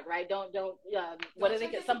your product, right? Don't what do they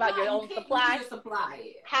get? Something about your own supply.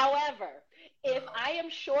 However, if I am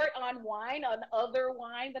short on wine, on other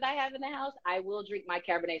wine that I have in the house, I will drink my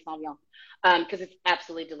Cabernet Sauvignon because it's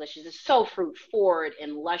absolutely delicious. It's so fruit forward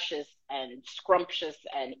and luscious and scrumptious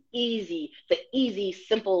and easy. The easy,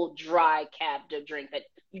 simple, dry cab to drink that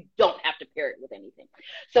you don't have to pair it with anything.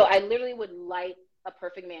 So I literally would light a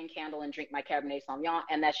Perfect Man candle and drink my Cabernet Sauvignon,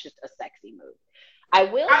 and that's just a sexy mood. I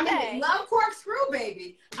say, Love Corkscrew,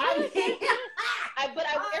 baby. Everybody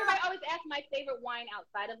always asks my favorite wine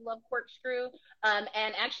outside of Love Corkscrew.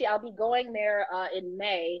 And actually, I'll be going there in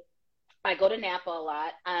May. I go to Napa a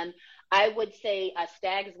lot. I would say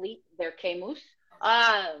Stag's Leap, their Camus.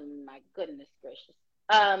 My goodness gracious.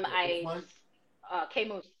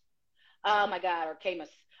 Camus. Oh my God, or Camus.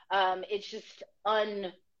 It's just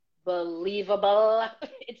unbelievable.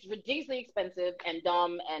 It's ridiculously expensive and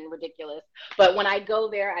dumb and ridiculous. But when I go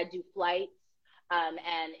there, I do flights,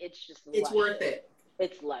 and it's just luscious. It's worth it.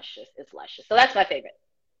 It's luscious. It's luscious. So that's my favorite.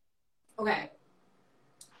 Okay.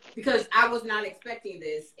 Because I was not expecting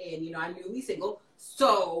this, and I'm newly single.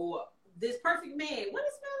 So this Perfect Man, what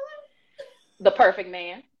does it smell like? The Perfect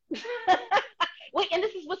Man. Wait, and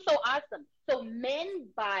this is what's so awesome. So men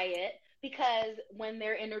buy it because when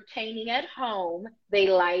they're entertaining at home, they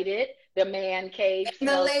light it. The man cave. And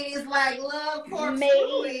the ladies like Love Corkscrew.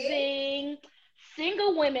 Amazing.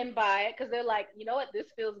 Single women buy it because they're like, you know what?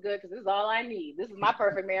 This feels good because this is all I need. This is my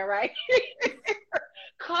Perfect Man right here.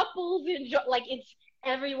 Couples enjoy,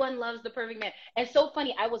 everyone loves the Perfect Man. And so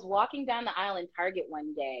funny, I was walking down the aisle in Target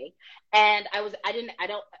one day, and I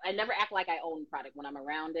never act like I own product when I'm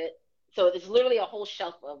around it. So it's literally a whole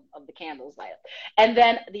shelf of the candles light up. And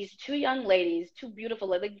then these 2 young ladies, 2 beautiful,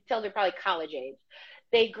 they can tell they're probably college age.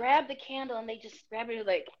 They grab the candle and they just grab it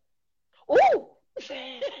like, ooh,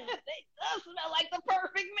 they does smell like the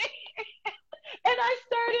Perfect Man. And I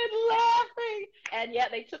started laughing. And yeah,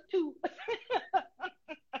 they took 2.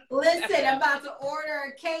 Listen, I'm about to order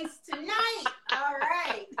a case tonight. All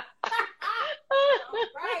right. All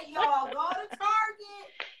right, y'all. Go to Target.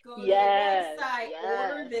 Go to the website. Yes.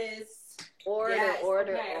 Order this.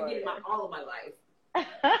 Order. I'm getting all of my life.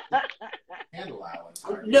 Candle aisle in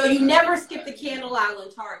Target. No, you never skip the candle aisle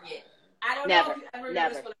in Target. I don't know if you ever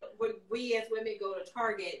noticed when we as women go to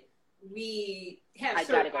Target, we have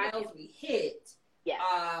certain aisles we hit. Yeah.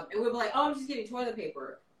 And we'll be like, oh, I'm just getting toilet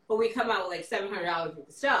paper. But we come out with like $700 worth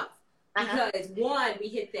of stuff. Because one, we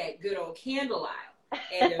hit that good old candle aisle.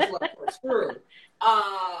 And there's love for a screw.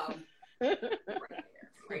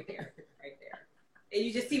 Right there. And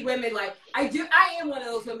you just see women like, I am one of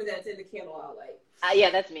those women that's in the candle aisle like. Yeah,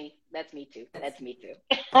 that's me. That's me too.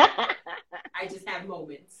 I just have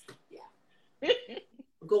moments. Yeah.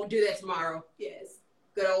 We're going to do that tomorrow. Yes.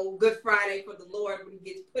 Good old Good Friday for the Lord when he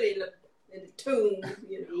gets put in the tomb.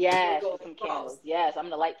 You know, yes, with some candles. Yes, I'm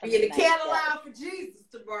going to light some. Be in the candle aisle for Jesus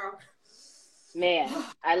tomorrow. Man,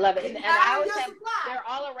 I love it. And I always have, they're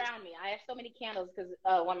all around me. I have so many candles because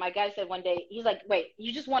when my guy said one day, he's like, wait,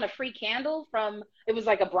 you just want a free candle from, it was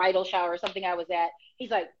like a bridal shower or something I was at. He's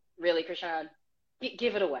like, really, Krishan?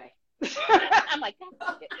 Give it away. I'm like,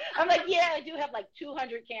 yeah, I do have like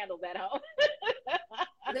 200 candles at home.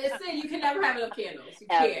 Listen, you can never have enough candles. You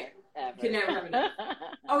can't. Ever. You can never have enough.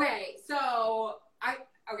 Okay, so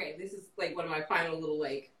this is like one of my final little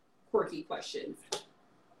like quirky questions.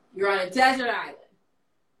 You're on a desert island.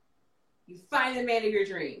 You find the man of your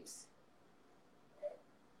dreams.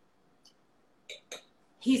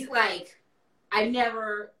 He's like, I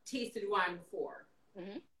never tasted wine before.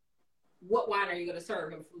 Mm-hmm. What wine are you going to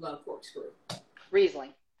serve him from Love Corkscrew?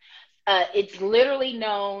 Riesling. It's literally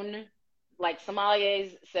known, like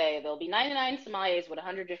sommeliers say, there'll be 99 sommeliers with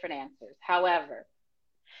 100 different answers. However,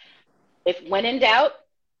 when in doubt,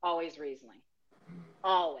 always Riesling.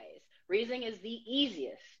 Always. Riesling is the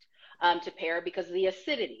easiest to pair because of the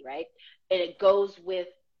acidity, right? And it goes with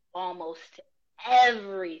almost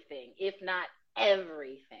everything, if not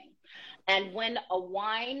everything. And when a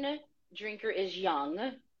wine drinker is young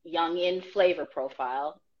in flavor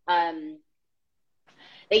profile,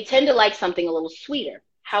 they tend to like something a little sweeter.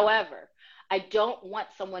 However, I don't want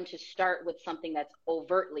someone to start with something that's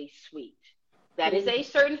overtly sweet. That is a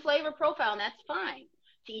certain flavor profile, and that's fine,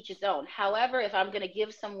 to each its own. However, if I'm going to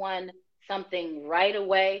give someone something right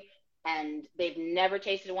away and they've never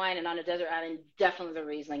tasted wine and on a desert island, definitely the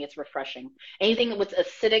Riesling. It's refreshing. Anything that's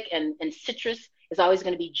acidic and citrus is always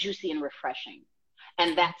going to be juicy and refreshing.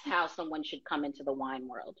 And that's how someone should come into the wine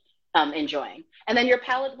world, enjoying. And then your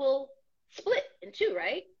palate will split in two,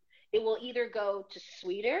 right? It will either go to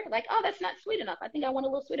sweeter, like, oh, that's not sweet enough. I think I want a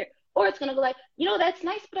little sweeter. Or it's going to go like, that's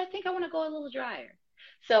nice, but I think I want to go a little drier.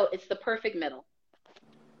 So it's the perfect middle.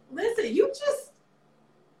 Listen, you've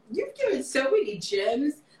given so many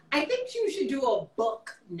gems. I think you should do a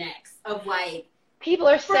book next of like, people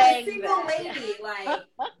are saying for a single lady, like,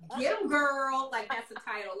 get 'em girl, like that's the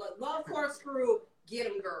title. Look, Love Corkscrew, get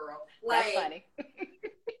 'em girl. Like, that's funny.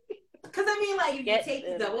 Because I mean, like, if you take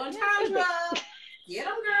the double entendre, get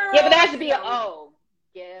 'em girl. Yeah, but there has to be an O.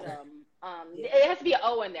 Get 'em. It has to be an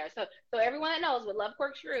O in there. So everyone that knows with Love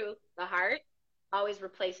Corkscrew, the heart always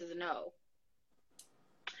replaces an O.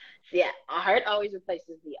 Yeah, a heart always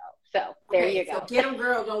replaces the O. So there you go. So get 'em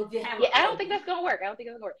girl, don't have. Yeah, I don't think that's gonna work.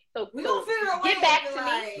 So we gonna figure a way. Get back to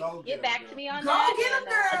me. Get back to me on that. Go get 'em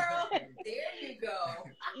girl. There you go.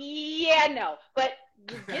 Yeah, no, but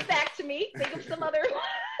get back to me. Think of some other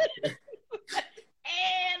and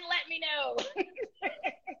let me know.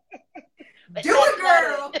 Do it,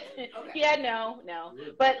 girl. Okay. Yeah, no.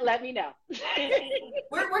 But let me know.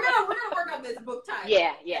 we're gonna work on this book time.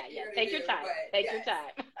 Yeah. Take your time. Take your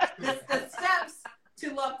time. The steps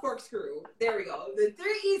to Love Corkscrew. There we go. The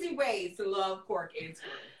 3 easy ways to love cork and screw.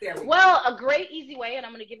 There we go. Well, a great easy way, and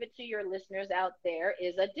I'm going to give it to your listeners out there,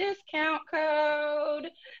 is a discount code.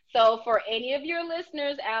 So for any of your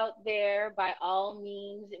listeners out there, by all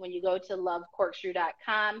means, when you go to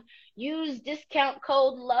lovecorkscrew.com, use discount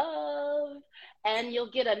code LOVE, and you'll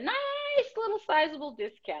get a nice little sizable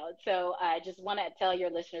discount. So I just want to tell your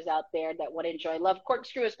listeners out there that want to enjoy Love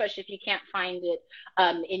Corkscrew, especially if you can't find it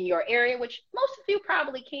in your area, which most of you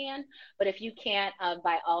probably can. But if you can't,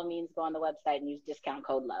 by all means, go on the website and use discount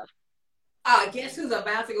code LOVE. Guess who's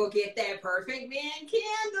about to go get that Perfect Man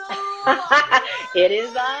candle? It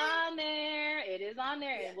is on there.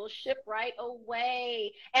 Yeah. And we'll ship right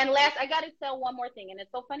away. And last, I got to tell one more thing. And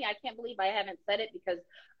it's so funny. I can't believe I haven't said it because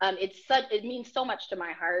it means so much to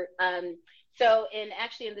my heart. And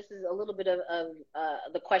this is a little bit of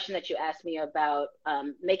the question that you asked me about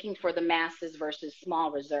making for the masses versus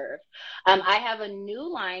small reserve. I have a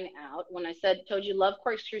new line out. When I told you Love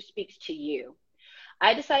Corkscrew speaks to you,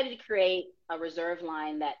 I decided to create a reserve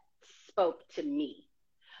line that spoke to me.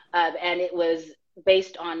 And it was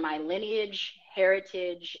based on my lineage,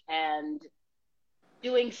 heritage, and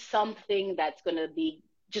doing something that's going to be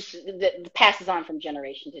just passes on from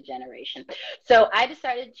generation to generation. So I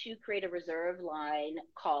decided to create a reserve line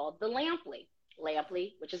called the Lampley,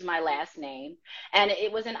 which is my last name. And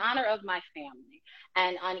it was in honor of my family.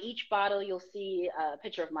 And on each bottle, you'll see a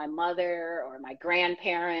picture of my mother or my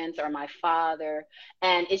grandparents or my father.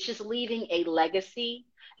 And it's just leaving a legacy.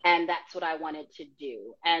 And that's what I wanted to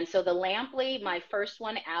do. And so the Lampley, my first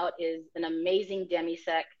one out, is an amazing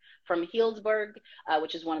demi-sec from Healdsburg,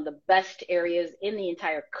 which is one of the best areas in the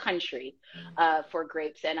entire country for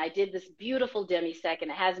grapes. And I did this beautiful demi-sec, and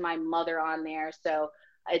it has my mother on there. So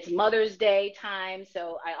it's Mother's Day time.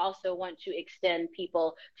 So I also want to extend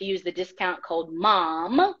people to use the discount code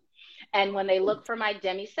MOM. And when they look for my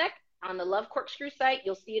demi-sec on the Love Corkscrew site,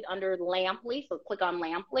 you'll see it under Lampley. So click on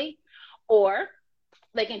Lampley, or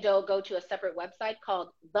they can go to a separate website called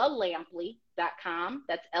thelampley.com.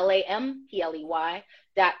 That's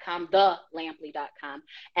LAMPLEY.com, thelampley.com.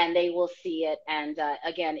 And they will see it. And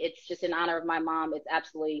again, it's just in honor of my mom. It's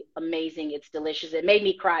absolutely amazing. It's delicious. It made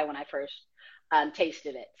me cry when I first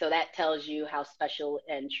tasted it. So that tells you how special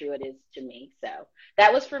and true it is to me. So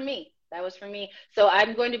that was for me. So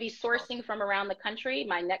I'm going to be sourcing from around the country.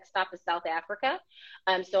 My next stop is South Africa.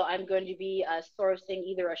 So I'm going to be sourcing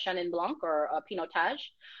either a Chenin Blanc or a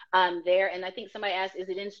Pinotage there. And I think somebody asked, is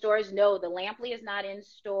it in stores? No, the Lampley is not in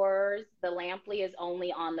stores. The Lampley is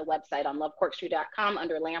only on the website on lovecorkscrew.com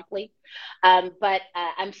under Lampley. But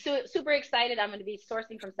I'm super excited. I'm going to be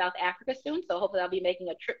sourcing from South Africa soon. So hopefully I'll be making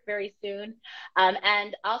a trip very soon.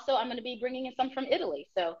 And also I'm going to be bringing in some from Italy.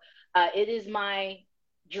 So it is my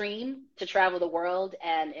dream to travel the world,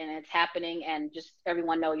 and it's happening. And just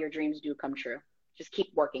everyone know your dreams do come true. Just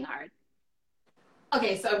keep working hard.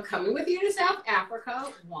 Okay, so I'm coming with you to South Africa,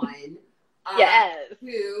 one. Yes.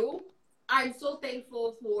 Two, I'm so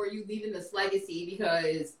thankful for you leaving this legacy,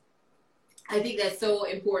 because I think that's so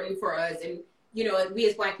important for us. And, you know, we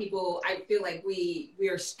as Black people, I feel like we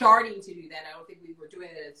are starting to do that. I don't think we were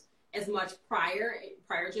doing it as much prior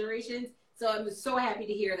generations. So I'm so happy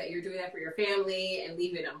to hear that you're doing that for your family and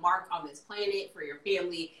leaving a mark on this planet for your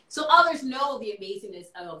family, so others know the amazingness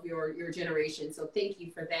of your generation. So thank you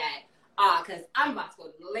for that. Because I'm about to go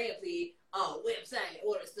to the Lampley website and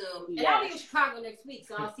order some. Yes. And I'll be in Chicago next week,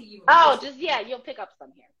 so I'll see you. You'll pick up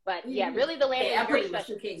some here. But yeah, really the Lampley is very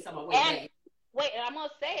special. On my way. Wait, and I'm going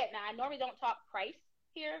to say it now. I normally don't talk price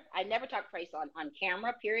here. I never talk price on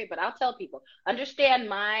camera, period. But I'll tell people, understand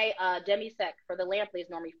my demi-sec for the Lampley is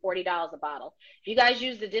normally $40 a bottle. If you guys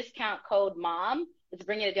use the discount code MOM, it's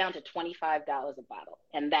bringing it down to $25 a bottle.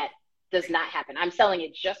 And that does not happen. I'm selling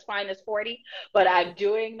it just fine as $40, but I'm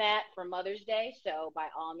doing that for Mother's Day. So by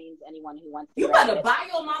all means, anyone who wants to, you better buy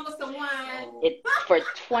your mama some wine. It for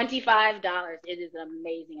 $25. It is an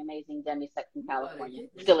amazing demi-sec from California.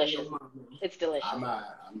 It's delicious. It's delicious.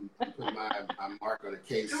 I'm putting my mark on the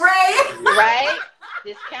case. Right.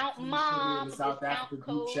 Discount MOM. In the South Africa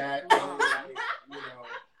group chat. Don't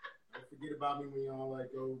forget about me when y'all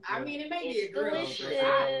go. I mean, it may be a girl.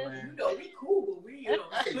 You know, we cool, but we. Hey,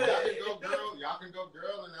 y'all can go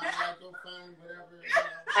girl, and I'll go find whatever.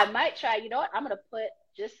 I might try. You know what? I'm gonna put,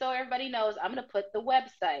 just so everybody knows, I'm gonna put the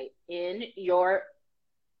website in your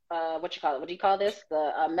what you call it? What do you call this?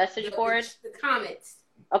 The message board. The comments.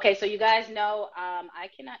 Okay, so you guys know I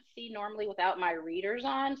cannot see normally without my readers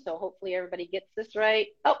on, so hopefully everybody gets this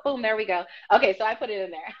right. Oh, boom, there we go. Okay, so I put it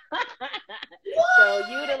in there. So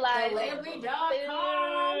utilize boom.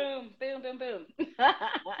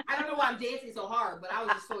 I don't know why I'm dancing so hard, but I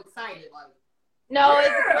was just so excited. No,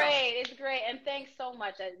 it's great. And thanks so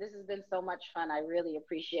much. This has been so much fun. I really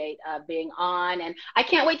appreciate being on, and I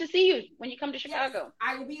can't wait to see you when you come to Chicago. Yes,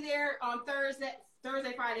 I will be there on Thursday,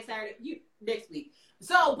 Friday, Saturday, next week.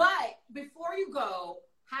 So, but before you go,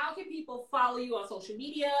 how can people follow you on social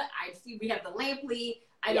media? I see we have the Lampley.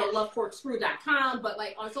 I know lovecorkscrew.com, but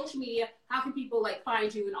on social media, how can people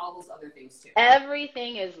find you and all those other things too?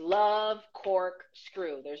 Everything is Love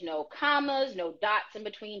Corkscrew. There's no commas, no dots in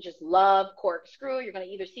between, just Love Corkscrew. You're going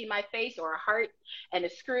to either see my face or a heart and a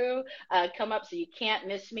screw come up, so you can't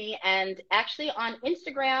miss me. And actually on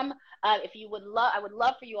Instagram, if you would I would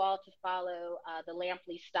love for you all to follow the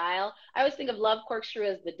Lampley style. I always think of Love Corkscrew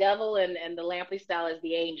as the devil and the Lampley style as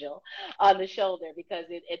the angel on the shoulder, because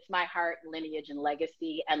it's my heart, lineage, and legacy.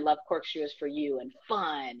 And Love Corkscrew is for you, and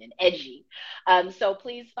fun and edgy. So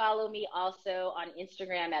please follow me also on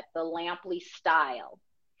Instagram at the Lampley Style.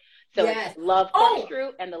 So it's Love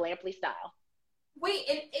Corkscrew and the Lampley Style. Wait,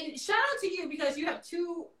 and shout out to you, because you have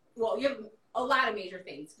you have a lot of major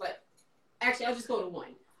things, but actually I'll just go to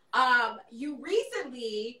one. You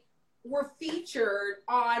recently were featured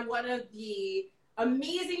on one of the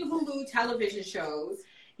amazing Hulu television shows.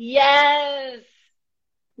 Yes.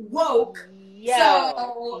 woke. Yo,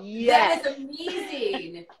 so yes. that is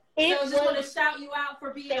amazing. So I just want to shout you out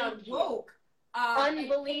for being on woke.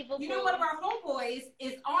 Unbelievable. And, you know, one of our homeboys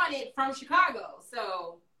is on it from Chicago.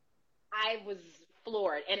 So I was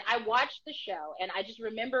floored. And I watched the show, and I just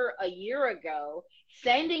remember a year ago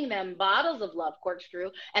sending them bottles of Love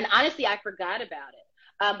Corkscrew, and honestly, I forgot about it.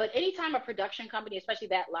 But anytime a production company, especially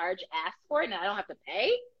that large, asks for it and I don't have to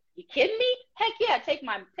pay, you kidding me? Heck yeah, take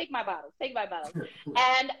my bottles.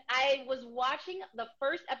 And I was watching the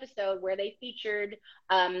first episode where they featured,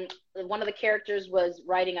 one of the characters was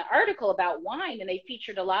writing an article about wine, and they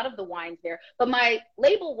featured a lot of the wines there. But my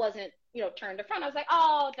label wasn't, turned to front. I was like,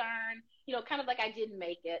 oh, darn, kind of like I didn't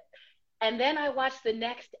make it. And then I watched the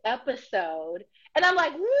next episode, and I'm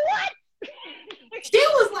like, what? She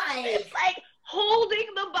was like, it's like holding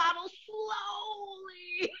the bottle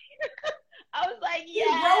slowly. I was like, yeah.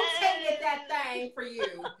 He rotated that thing for you.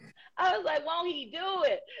 I was like, won't he do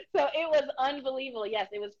it? So it was unbelievable. Yes,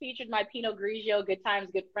 it was featured my Pinot Grigio, Good Times,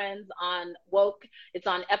 Good Friends on Woke. It's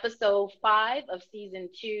on episode 5 of season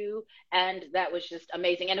 2, and that was just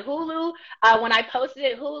amazing. And Hulu, when I posted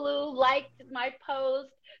it, Hulu liked my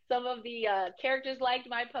post. Some of the characters liked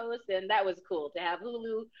my post, and that was cool to have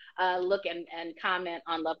Hulu look and comment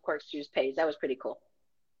on Love Corkscrew's page. That was pretty cool.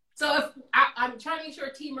 So if I'm trying to make sure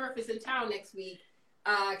T. Murph is in town next week,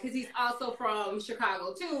 because he's also from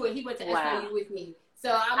Chicago too, and he went to SIU with me.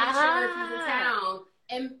 So I'm not sure if he's in town.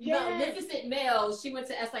 And Magnificent Mel, she went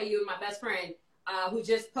to SIU with my best friend, who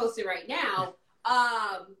just posted right now.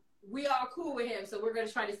 We are cool with him, so we're gonna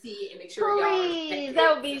try to see it and make sure y'all.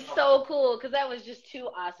 That would be so cool, because that was just too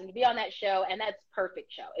awesome to be on that show, and that's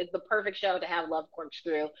perfect show. It's the perfect show to have Love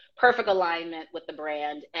Corkscrew, perfect alignment with the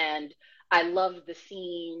brand, and I loved the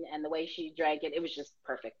scene and the way she drank it. It was just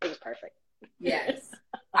perfect. It was perfect. Yes.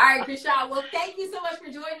 All right, Krishan. Well, thank you so much for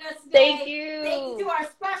joining us today. Thank you. Thank you to our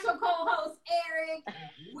special co-host, Eric.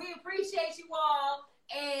 We appreciate you all,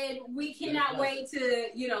 and we cannot wait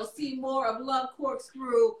to, see more of Love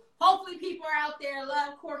Corkscrew. Hopefully people are out there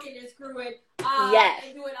love corking and screwing,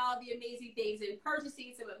 and doing all the amazing things and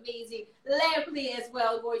purchasing some amazing Lampley as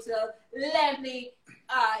well, going to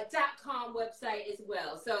Lampley.com website as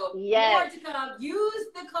well. So more to come.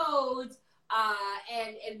 Use the codes,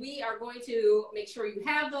 and we are going to make sure you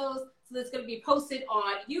have those. So it's going to be posted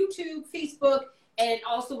on YouTube, Facebook, and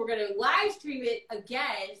also we're going to live stream it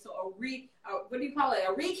again. So what do you call it?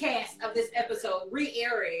 A recast of this episode,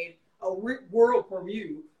 re-airing, a world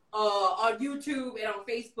premiere. On YouTube and on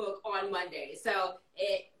Facebook on Monday. So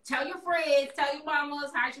tell your friends, tell your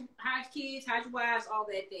mamas, hide your kids, hide your wives, all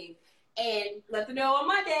that thing. And let them know on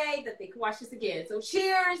Monday that they can watch this again. So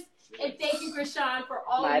cheers. And thank you, Krishan, for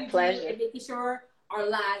all you do and making sure our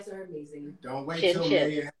lives are amazing. Don't wait till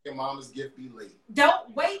May and have your mama's gift be late.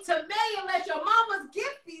 Don't wait till May and let your mama's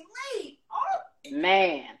gift be late. Oh.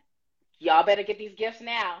 Man, y'all better get these gifts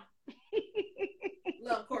now.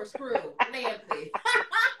 Love Corkscrew, Lampley.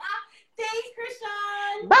 Thanks,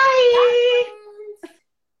 Krishan. Bye.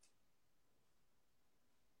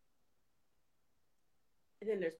 And then there's